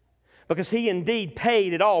 Because He indeed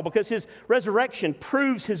paid it all. Because His resurrection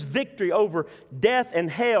proves His victory over death and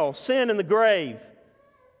hell, sin and the grave.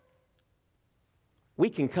 We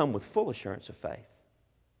can come with full assurance of faith.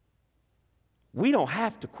 We don't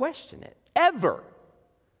have to question it, ever.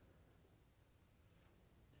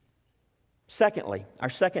 Secondly, our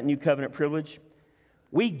second new covenant privilege,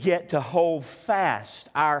 we get to hold fast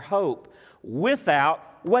our hope without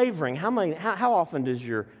wavering. How often does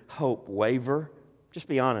your hope waver? Just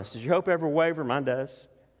be honest. Does your hope ever waver? Mine does.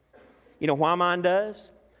 You know why mine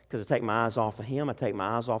does? Because I take my eyes off of Him. I take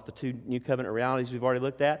my eyes off the two new covenant realities we've already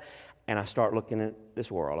looked at, and I start looking at this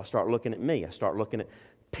world. I start looking at me. I start looking at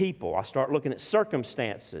people. I start looking at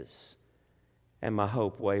circumstances, and my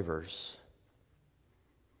hope wavers.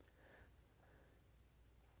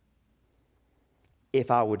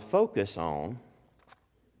 If I would focus on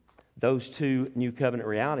those two new covenant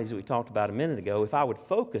realities that we talked about a minute ago, if I would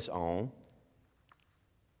focus on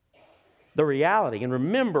the reality and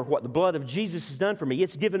remember what the blood of Jesus has done for me,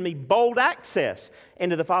 it's given me bold access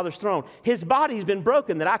into the Father's throne. His body has been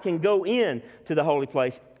broken that I can go in to the holy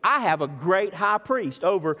place. I have a great high priest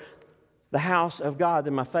over the house of God.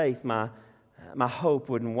 Then my faith, my hope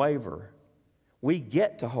wouldn't waver. We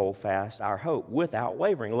get to hold fast our hope without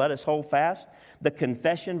wavering. Let us hold fast the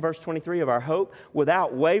confession, verse 23, of our hope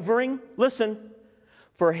without wavering. Listen,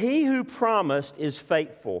 for He who promised is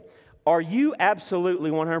faithful. Are you absolutely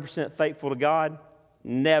 100% faithful to God?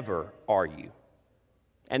 Never are you.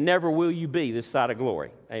 And never will you be this side of glory.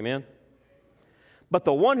 Amen? But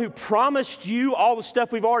the one who promised you all the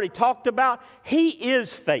stuff we've already talked about, He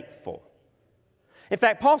is faithful. In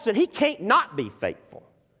fact, Paul said He can't not be faithful.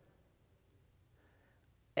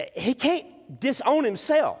 He can't disown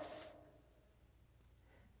Himself.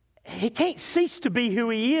 He can't cease to be who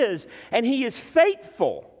He is, and He is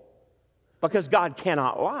faithful because God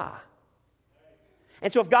cannot lie.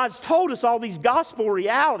 And so if God's told us all these gospel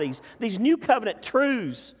realities, these new covenant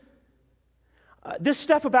truths, this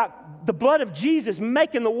stuff about the blood of Jesus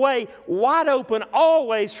making the way wide open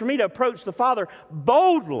always for me to approach the Father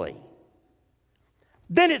boldly,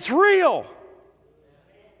 then it's real.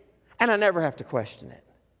 And I never have to question it.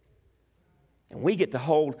 And we get to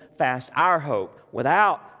hold fast our hope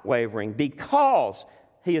without wavering because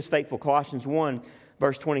He is faithful. Colossians 1,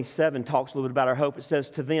 verse 27 talks a little bit about our hope. It says,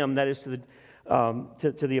 to them, that is to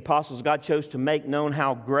the apostles, God chose to make known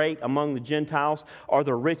how great among the Gentiles are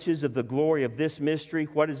the riches of the glory of this mystery.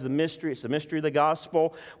 What is the mystery? It's the mystery of the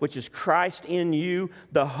gospel, which is Christ in you,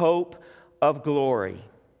 the hope of glory.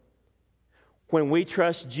 When we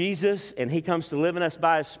trust Jesus and He comes to live in us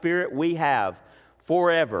by His Spirit, we have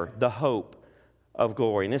forever the hope of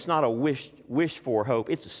glory. And it's not a wish for hope,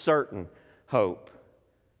 it's a certain hope.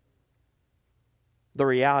 The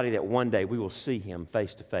reality that one day we will see Him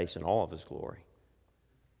face to face in all of His glory.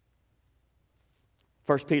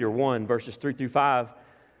 1 Peter 1, verses 3 through 5.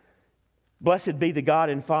 Blessed be the God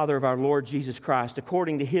and Father of our Lord Jesus Christ.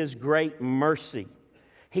 According to His great mercy,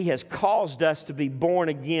 He has caused us to be born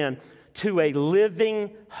again to a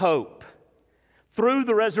living hope through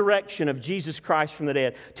the resurrection of Jesus Christ from the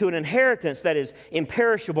dead, to an inheritance that is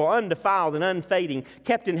imperishable, undefiled, and unfading,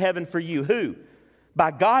 kept in heaven for you. Who?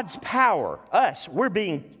 By God's power, us, we're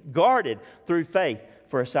being guarded through faith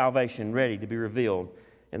for a salvation ready to be revealed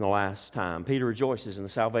in the last time. Peter rejoices in the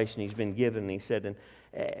salvation he's been given, and he said,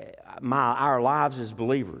 our lives as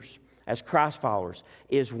believers, as Christ followers,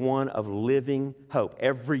 is one of living hope.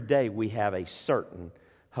 Every day we have a certain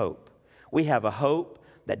hope. We have a hope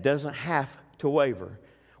that doesn't have to waver.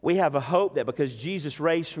 We have a hope that because Jesus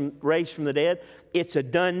raised from the dead, it's a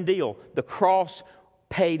done deal. The cross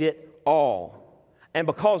paid it all. And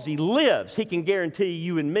because He lives, He can guarantee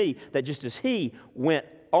you and me that just as He went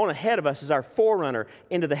on ahead of us as our forerunner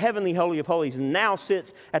into the heavenly holy of holies and now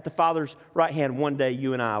sits at the Father's right hand, one day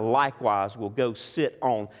you and I likewise will go sit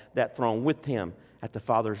on that throne with Him at the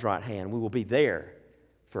Father's right hand. We will be there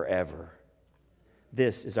forever.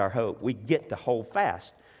 This is our hope. We get to hold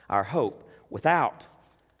fast our hope without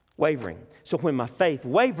wavering. So when my faith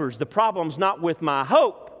wavers, the problem's not with my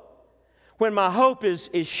hope. When my hope is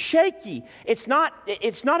shaky, it's not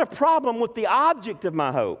a problem with the object of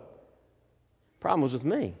my hope. Problem was with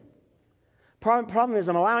me. Problem is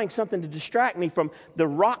I'm allowing something to distract me from the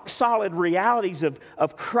rock-solid realities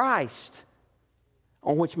of Christ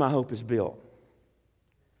on which my hope is built.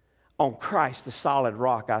 On Christ, the solid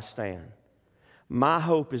rock, I stand. My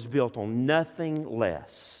hope is built on nothing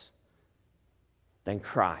less than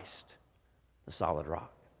Christ, the solid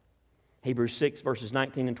rock. Hebrews 6, verses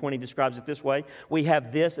 19 and 20 describes it this way. We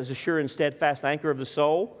have this as a sure and steadfast anchor of the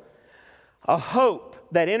soul, a hope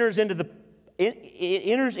that enters into the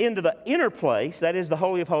inner place, that is the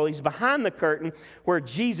Holy of Holies, behind the curtain where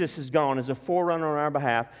Jesus has gone as a forerunner on our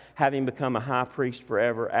behalf, having become a high priest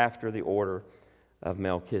forever after the order of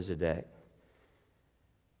Melchizedek.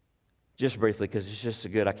 Just briefly, because it's just so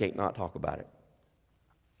good, I can't not talk about it.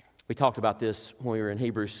 We talked about this when we were in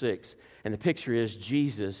Hebrews 6, and the picture is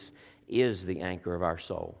Jesus is the anchor of our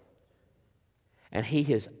soul. And he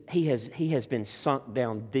has been sunk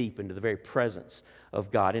down deep into the very presence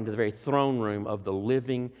of God, into the very throne room of the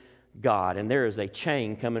living God. And there is a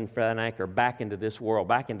chain coming from that anchor back into this world,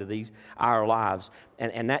 back into our lives.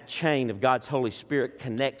 And that chain of God's Holy Spirit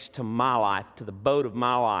connects to my life, to the boat of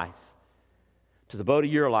my life, to the boat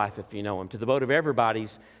of your life if you know Him, to the boat of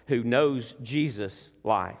everybody's who knows Jesus'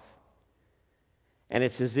 life. And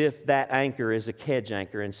it's as if that anchor is a kedge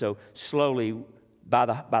anchor. And so slowly, by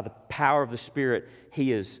the power of the Spirit,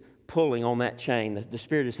 He is pulling on that chain. The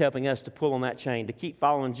Spirit is helping us to pull on that chain, to keep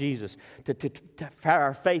following Jesus, to have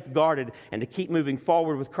our faith guarded, and to keep moving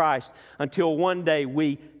forward with Christ until one day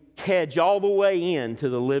we kedge all the way into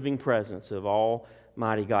the living presence of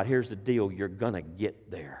Almighty God. Here's the deal. You're going to get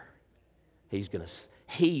there. He's going to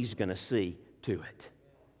see to it.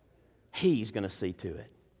 He's going to see to it.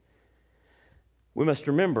 We must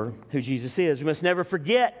remember who Jesus is. We must never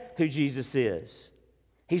forget who Jesus is.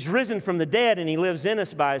 He's risen from the dead and He lives in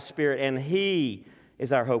us by His Spirit, and He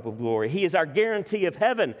is our hope of glory. He is our guarantee of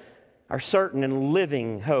heaven, our certain and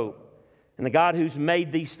living hope. And the God who's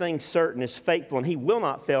made these things certain is faithful, and He will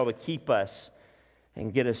not fail to keep us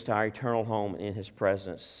and get us to our eternal home in His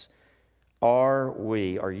presence. Are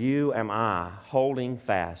you, am I, holding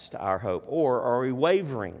fast to our hope? Or are we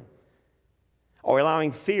wavering? Or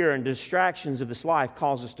allowing fear and distractions of this life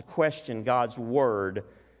cause us to question God's word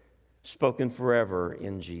spoken forever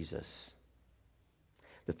in Jesus?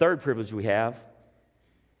 The third privilege we have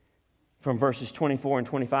from verses 24 and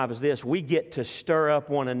 25 is this. We get to stir up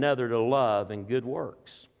one another to love and good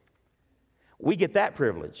works. We get that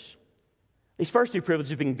privilege. These first two privileges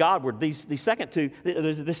have been Godward. These second two,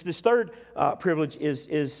 this third privilege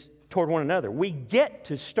is toward one another. We get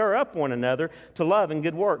to stir up one another to love and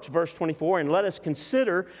good works. Verse 24, and let us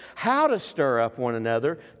consider how to stir up one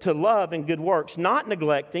another to love and good works, not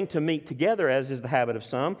neglecting to meet together as is the habit of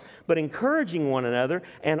some, but encouraging one another,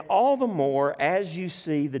 and all the more as you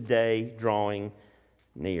see the day drawing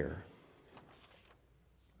near.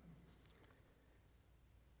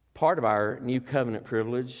 Part of our new covenant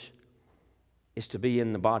privilege is to be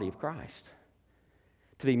in the body of Christ,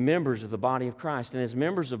 to be members of the body of Christ, and as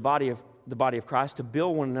members of the body of Christ, to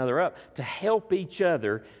build one another up, to help each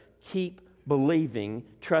other keep believing,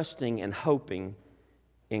 trusting, and hoping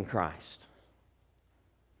in Christ.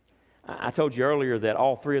 I told you earlier that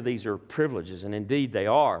all three of these are privileges, and indeed they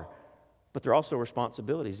are, but they're also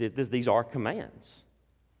responsibilities. These are commands.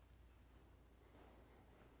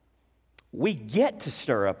 We get to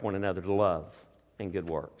stir up one another to love and good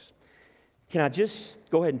works. Can I just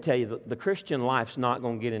go ahead and tell you that the Christian life's not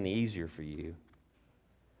going to get any easier for you.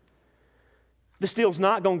 This deal's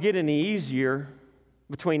not going to get any easier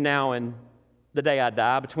between now and the day I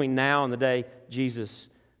die, between now and the day Jesus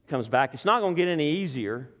comes back. It's not going to get any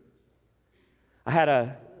easier. I had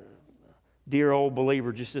a dear old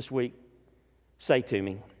believer just this week say to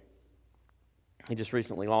me, he just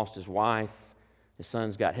recently lost his wife. His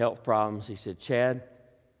son's got health problems. He said, Chad,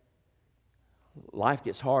 life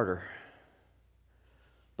gets harder.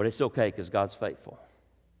 But it's okay because God's faithful.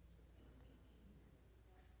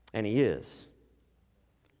 And He is.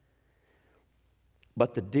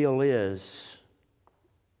 But the deal is,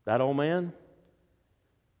 that old man,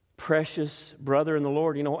 precious brother in the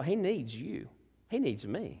Lord, you know what? He needs you. He needs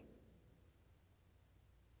me.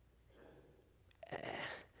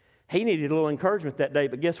 He needed a little encouragement that day,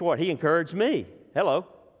 but guess what? He encouraged me. Hello.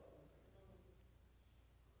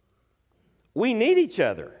 We need each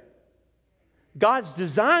other. God's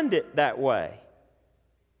designed it that way.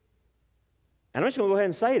 And I'm just going to go ahead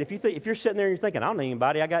and say it. If you're sitting there and you're thinking, I don't need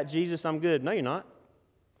anybody, I got Jesus, I'm good. No, you're not.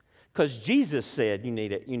 Because Jesus said you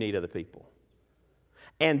need other people.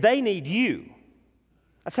 And they need you.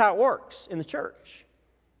 That's how it works in the church.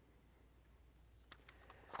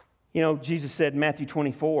 You know, Jesus said in Matthew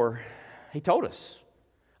 24, He told us,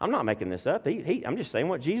 I'm not making this up. I'm just saying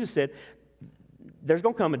what Jesus said. There's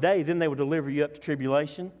going to come a day, then they will deliver you up to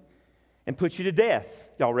tribulation and put you to death.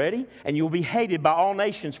 Y'all ready? And you will be hated by all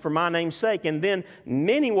nations for my name's sake. And then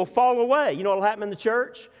many will fall away. You know what will happen in the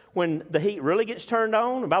church when the heat really gets turned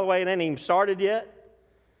on? And by the way, it ain't even started yet.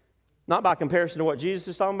 Not by comparison to what Jesus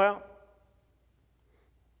is talking about.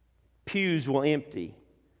 Pews will empty.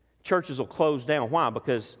 Churches will close down. Why?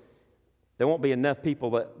 Because there won't be enough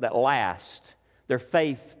people that last. Their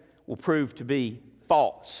faith will prove to be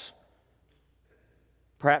false.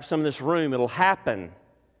 Perhaps some of this room, it'll happen.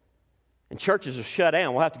 And churches will shut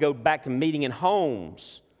down. We'll have to go back to meeting in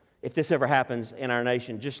homes if this ever happens in our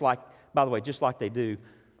nation, just like, by the way, just like they do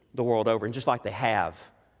the world over and just like they have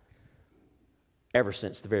ever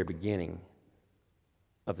since the very beginning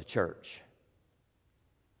of the church.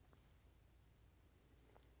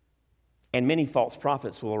 And many false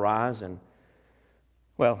prophets will arise and,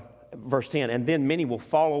 well, verse 10, and then many will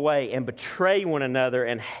fall away and betray one another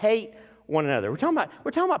and hate one another. We're talking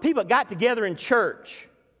about people that got together in church.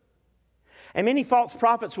 And many false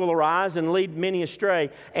prophets will arise and lead many astray.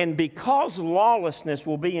 And because lawlessness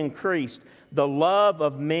will be increased, the love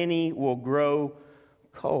of many will grow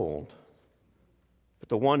cold. But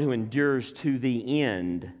the one who endures to the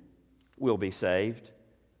end will be saved.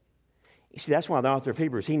 You see, that's why the author of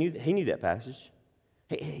Hebrews, he knew that passage.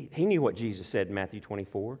 He knew what Jesus said in Matthew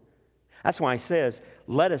 24. That's why he says,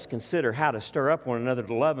 let us consider how to stir up one another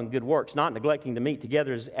to love and good works, not neglecting to meet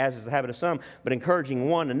together as is the habit of some, but encouraging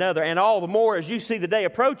one another, and all the more as you see the day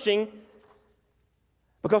approaching,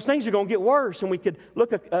 because things are going to get worse. And we could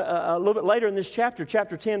look a little bit later in this chapter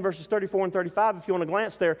 10, verses 34 and 35, if you want to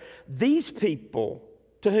glance there. These people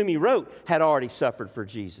to whom he wrote had already suffered for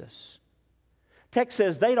Jesus. Text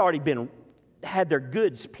says they'd already had their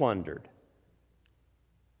goods plundered.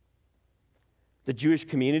 The Jewish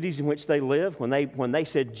communities in which they lived, when they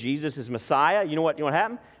said Jesus is Messiah, you know what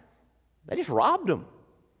happened? They just robbed them.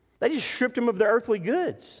 They just stripped them of their earthly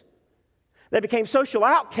goods. They became social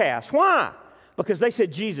outcasts. Why? Because they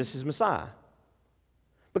said Jesus is Messiah.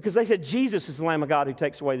 Because they said Jesus is the Lamb of God who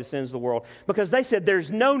takes away the sins of the world. Because they said there's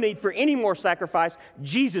no need for any more sacrifice.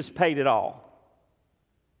 Jesus paid it all.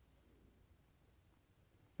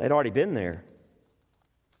 They'd already been there.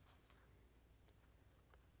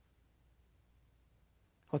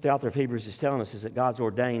 What the author of Hebrews is telling us is that God's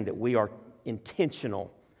ordained that we are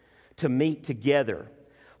intentional to meet together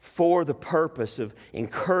for the purpose of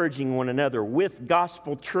encouraging one another with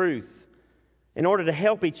gospel truth in order to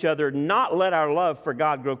help each other not let our love for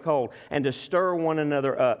God grow cold and to stir one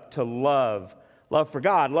another up to love for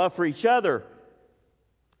God, love for each other,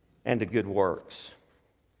 and to good works.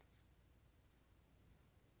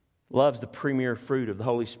 Love's the premier fruit of the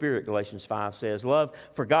Holy Spirit, Galatians 5 says. Love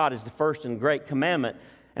for God is the first and great commandment,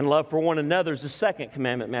 and love for one another is the second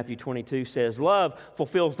commandment, Matthew 22 says. Love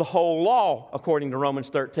fulfills the whole law, according to Romans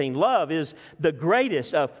 13. Love is the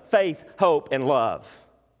greatest of faith, hope, and love.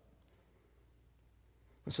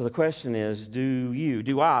 And so the question is,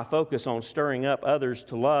 do I focus on stirring up others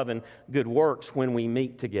to love and good works when we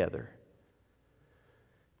meet together?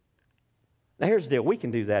 Now here's the deal. We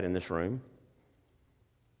can do that in this room.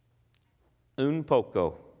 Un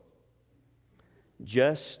poco.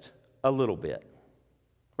 Just a little bit.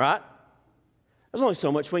 Right? There's only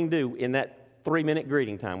so much we can do in that 3-minute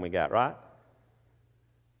greeting time we got, right?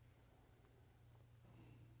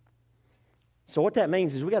 So what that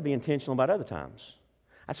means is we got to be intentional about other times.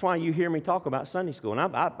 That's why you hear me talk about Sunday school.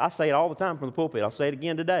 And I say it all the time from the pulpit. I'll say it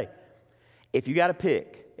again today. If you got to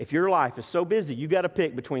pick, if your life is so busy, you got to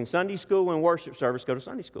pick between Sunday school and worship service, go to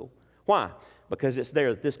Sunday school. Why? Because it's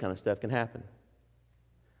there that this kind of stuff can happen.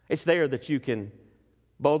 It's there that you can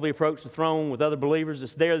boldly approach the throne with other believers.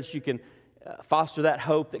 It's there that you can foster that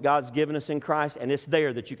hope that God's given us in Christ. And it's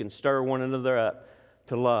there that you can stir one another up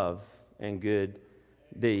to love and good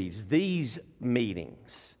deeds. These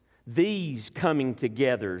meetings, these coming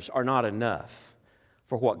togethers are not enough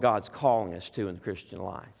for what God's calling us to in the Christian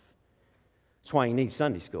life. That's why you need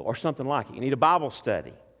Sunday school or something like it. You need a Bible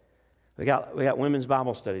study. We got women's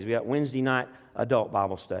Bible studies. We got Wednesday night adult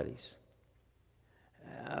Bible studies.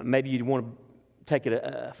 Maybe you want to take it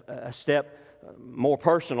a step more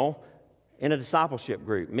personal in a discipleship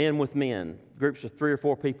group, men with men, groups of 3 or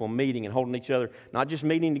 4 people meeting and holding each other, not just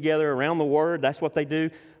meeting together around the Word, that's what they do,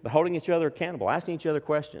 but holding each other accountable, asking each other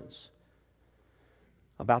questions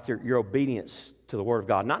about your obedience to the Word of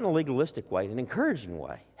God, not in a legalistic way, in an encouraging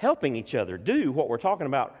way, helping each other do what we're talking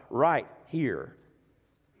about right here.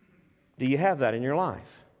 Do you have that in your life?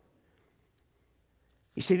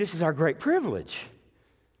 You see, this is our great privilege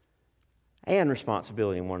and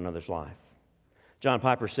responsibility in one another's life. John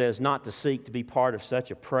Piper says, not to seek to be part of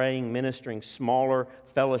such a praying, ministering, smaller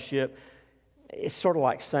fellowship. It's sort of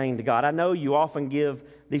like saying to God, I know you often give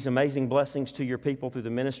these amazing blessings to your people through the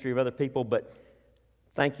ministry of other people, but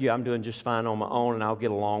thank you, I'm doing just fine on my own, and I'll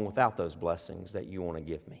get along without those blessings that you want to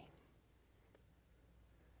give me.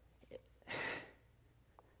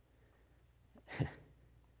 If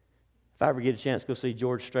I ever get a chance to go see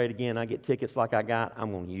George Strait again, I get tickets like I got,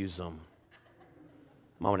 I'm going to use them.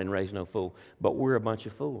 Mama didn't raise no fool. But we're a bunch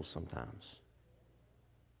of fools sometimes.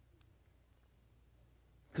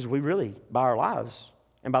 Because we really, by our lives,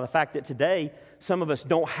 and by the fact that today some of us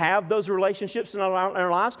don't have those relationships in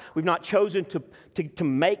our lives, we've not chosen to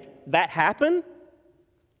make that happen.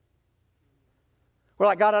 We're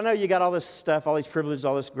like, God, I know you got all this stuff, all these privileges,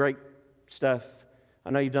 all this great stuff.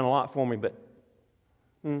 I know you've done a lot for me, but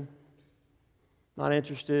not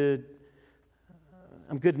interested.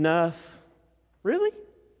 I'm good enough. Really?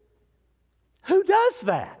 Who does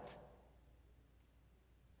that?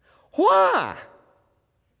 Why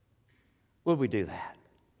would we do that?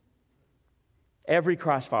 Every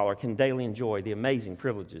Christ follower can daily enjoy the amazing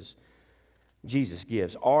privileges Jesus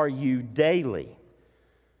gives. Are you daily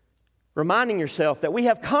reminding yourself that we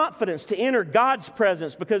have confidence to enter God's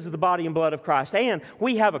presence because of the body and blood of Christ, and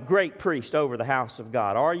we have a great priest over the house of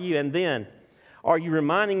God? Are you? And then, are you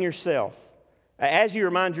reminding yourself, as you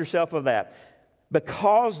remind yourself of that,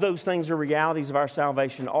 because those things are realities of our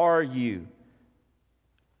salvation, are you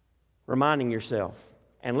reminding yourself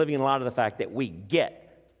and living in light of the fact that we get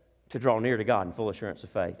to draw near to God in full assurance of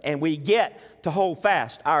faith, and we get to hold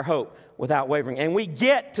fast our hope without wavering, and we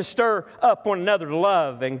get to stir up one another to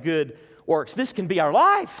love and good works? This can be our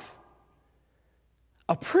life,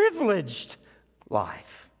 a privileged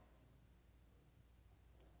life.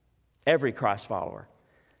 Every Christ follower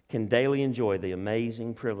can daily enjoy the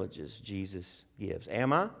amazing privileges Jesus gives.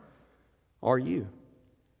 Am I? Are you?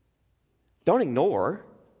 Don't ignore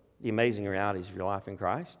the amazing realities of your life in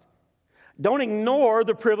Christ. Don't ignore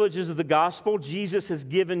the privileges of the gospel Jesus has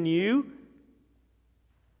given you.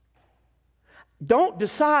 Don't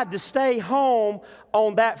decide to stay home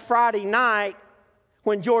on that Friday night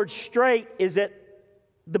when George Strait is at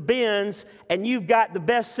the Benz and you've got the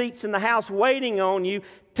best seats in the house waiting on you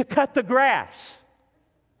to cut the grass.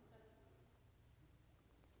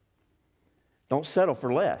 Don't settle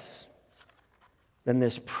for less than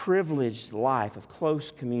this privileged life of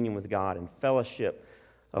close communion with God and fellowship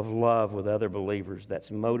of love with other believers that's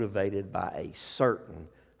motivated by a certain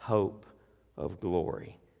hope of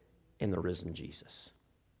glory in the risen Jesus.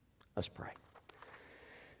 Let's pray.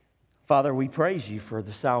 Father, we praise you for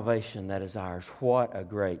the salvation that is ours. What a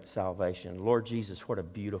great salvation. Lord Jesus, what a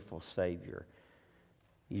beautiful Savior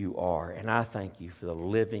you are. And I thank you for the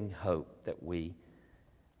living hope that we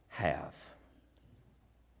have.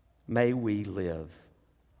 May we live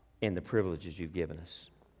in the privileges you've given us.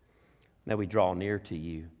 May we draw near to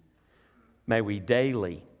you. May we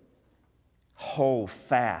daily hold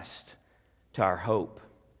fast to our hope.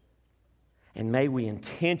 And may we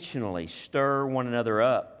intentionally stir one another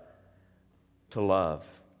up to love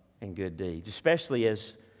and good deeds, especially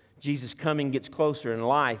as Jesus' coming gets closer and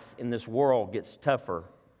life in this world gets tougher.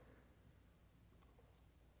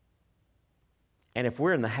 And if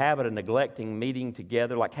we're in the habit of neglecting meeting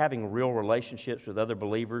together, like having real relationships with other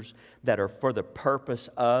believers that are for the purpose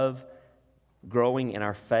of growing in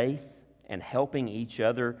our faith and helping each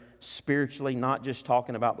other spiritually, not just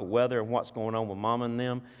talking about the weather and what's going on with mom and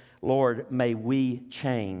them, Lord, may we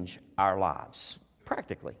change our lives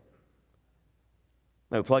practically.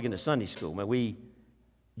 May we plug into Sunday school. May we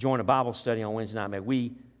join a Bible study on Wednesday night. May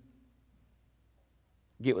we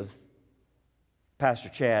get with Pastor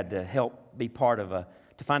Chad to help be part of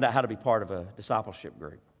to find out how to be part of a discipleship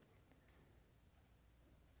group.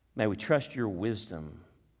 May we trust your wisdom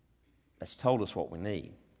that's told us what we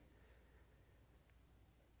need.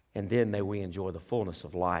 And then may we enjoy the fullness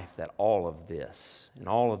of life that all of this and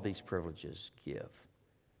all of these privileges give.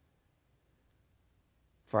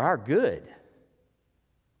 For our good.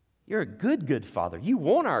 You're a good, good Father. You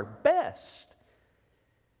want our best.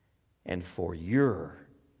 And for your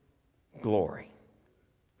glory.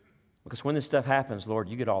 Because when this stuff happens, Lord,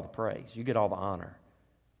 you get all the praise. You get all the honor.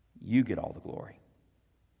 You get all the glory.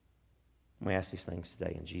 And we ask these things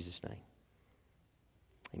today in Jesus' name.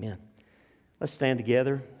 Amen. Let's stand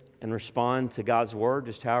together and respond to God's word,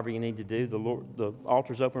 just however you need to do. The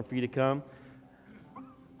altar's open for you to come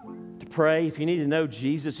to pray. If you need to know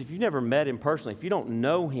Jesus, if you've never met him personally, if you don't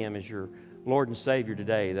know him as your Lord and Savior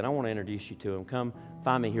today, then I want to introduce you to him. Come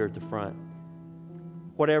find me here at the front.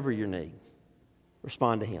 Whatever your need,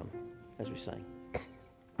 respond to him as we sing.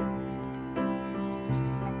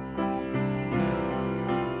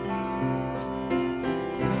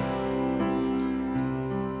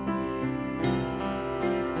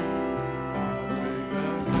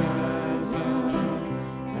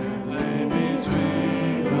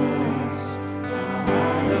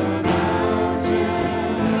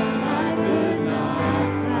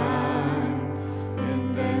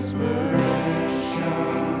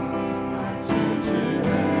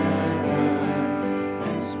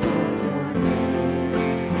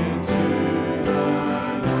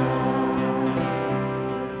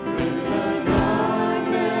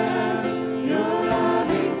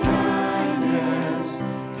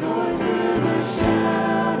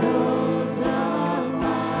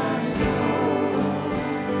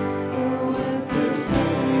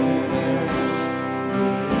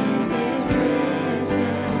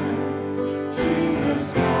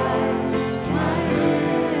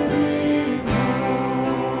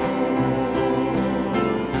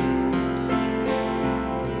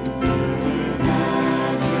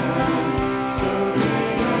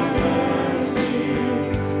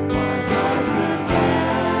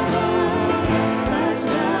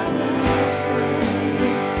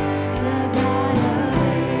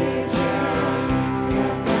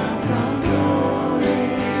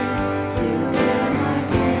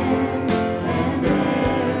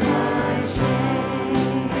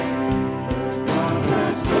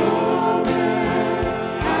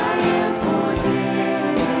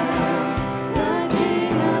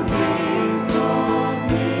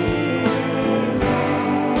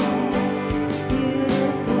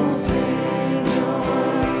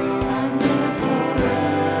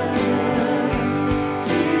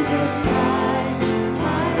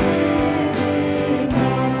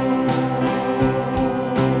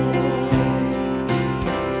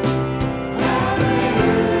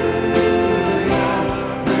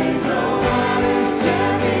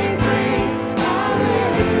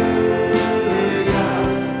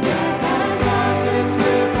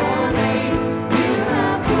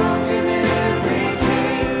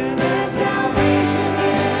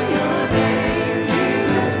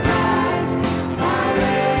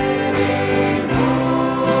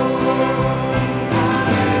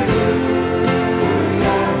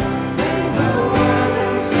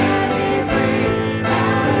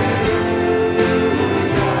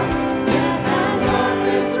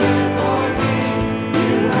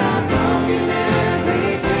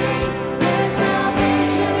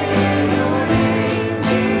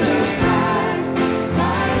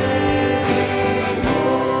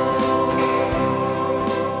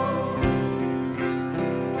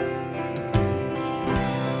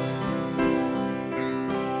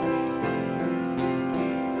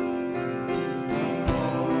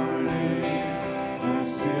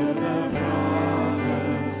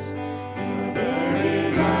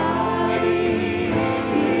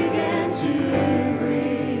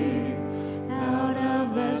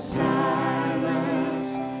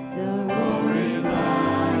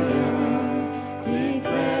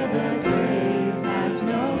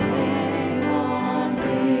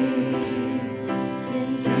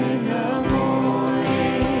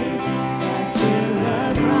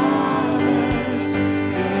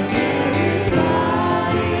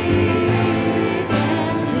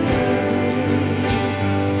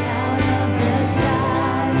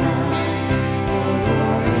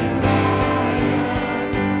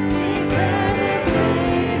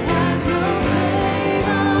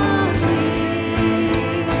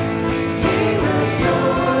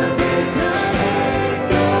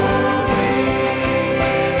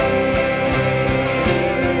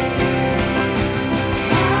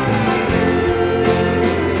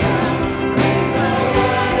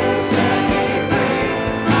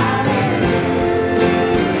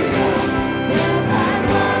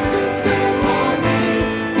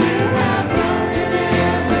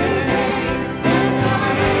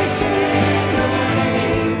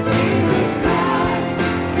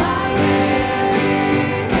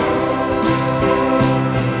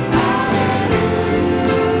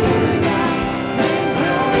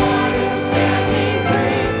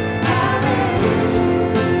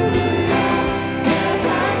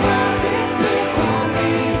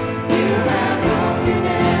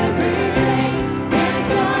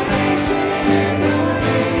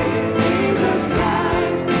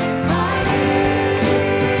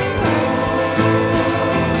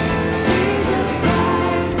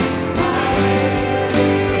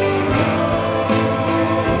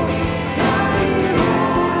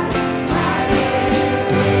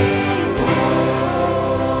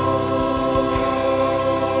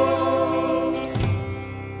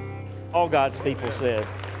 All God's people said.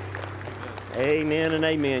 Amen and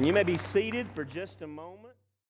amen. You may be seated for just a moment.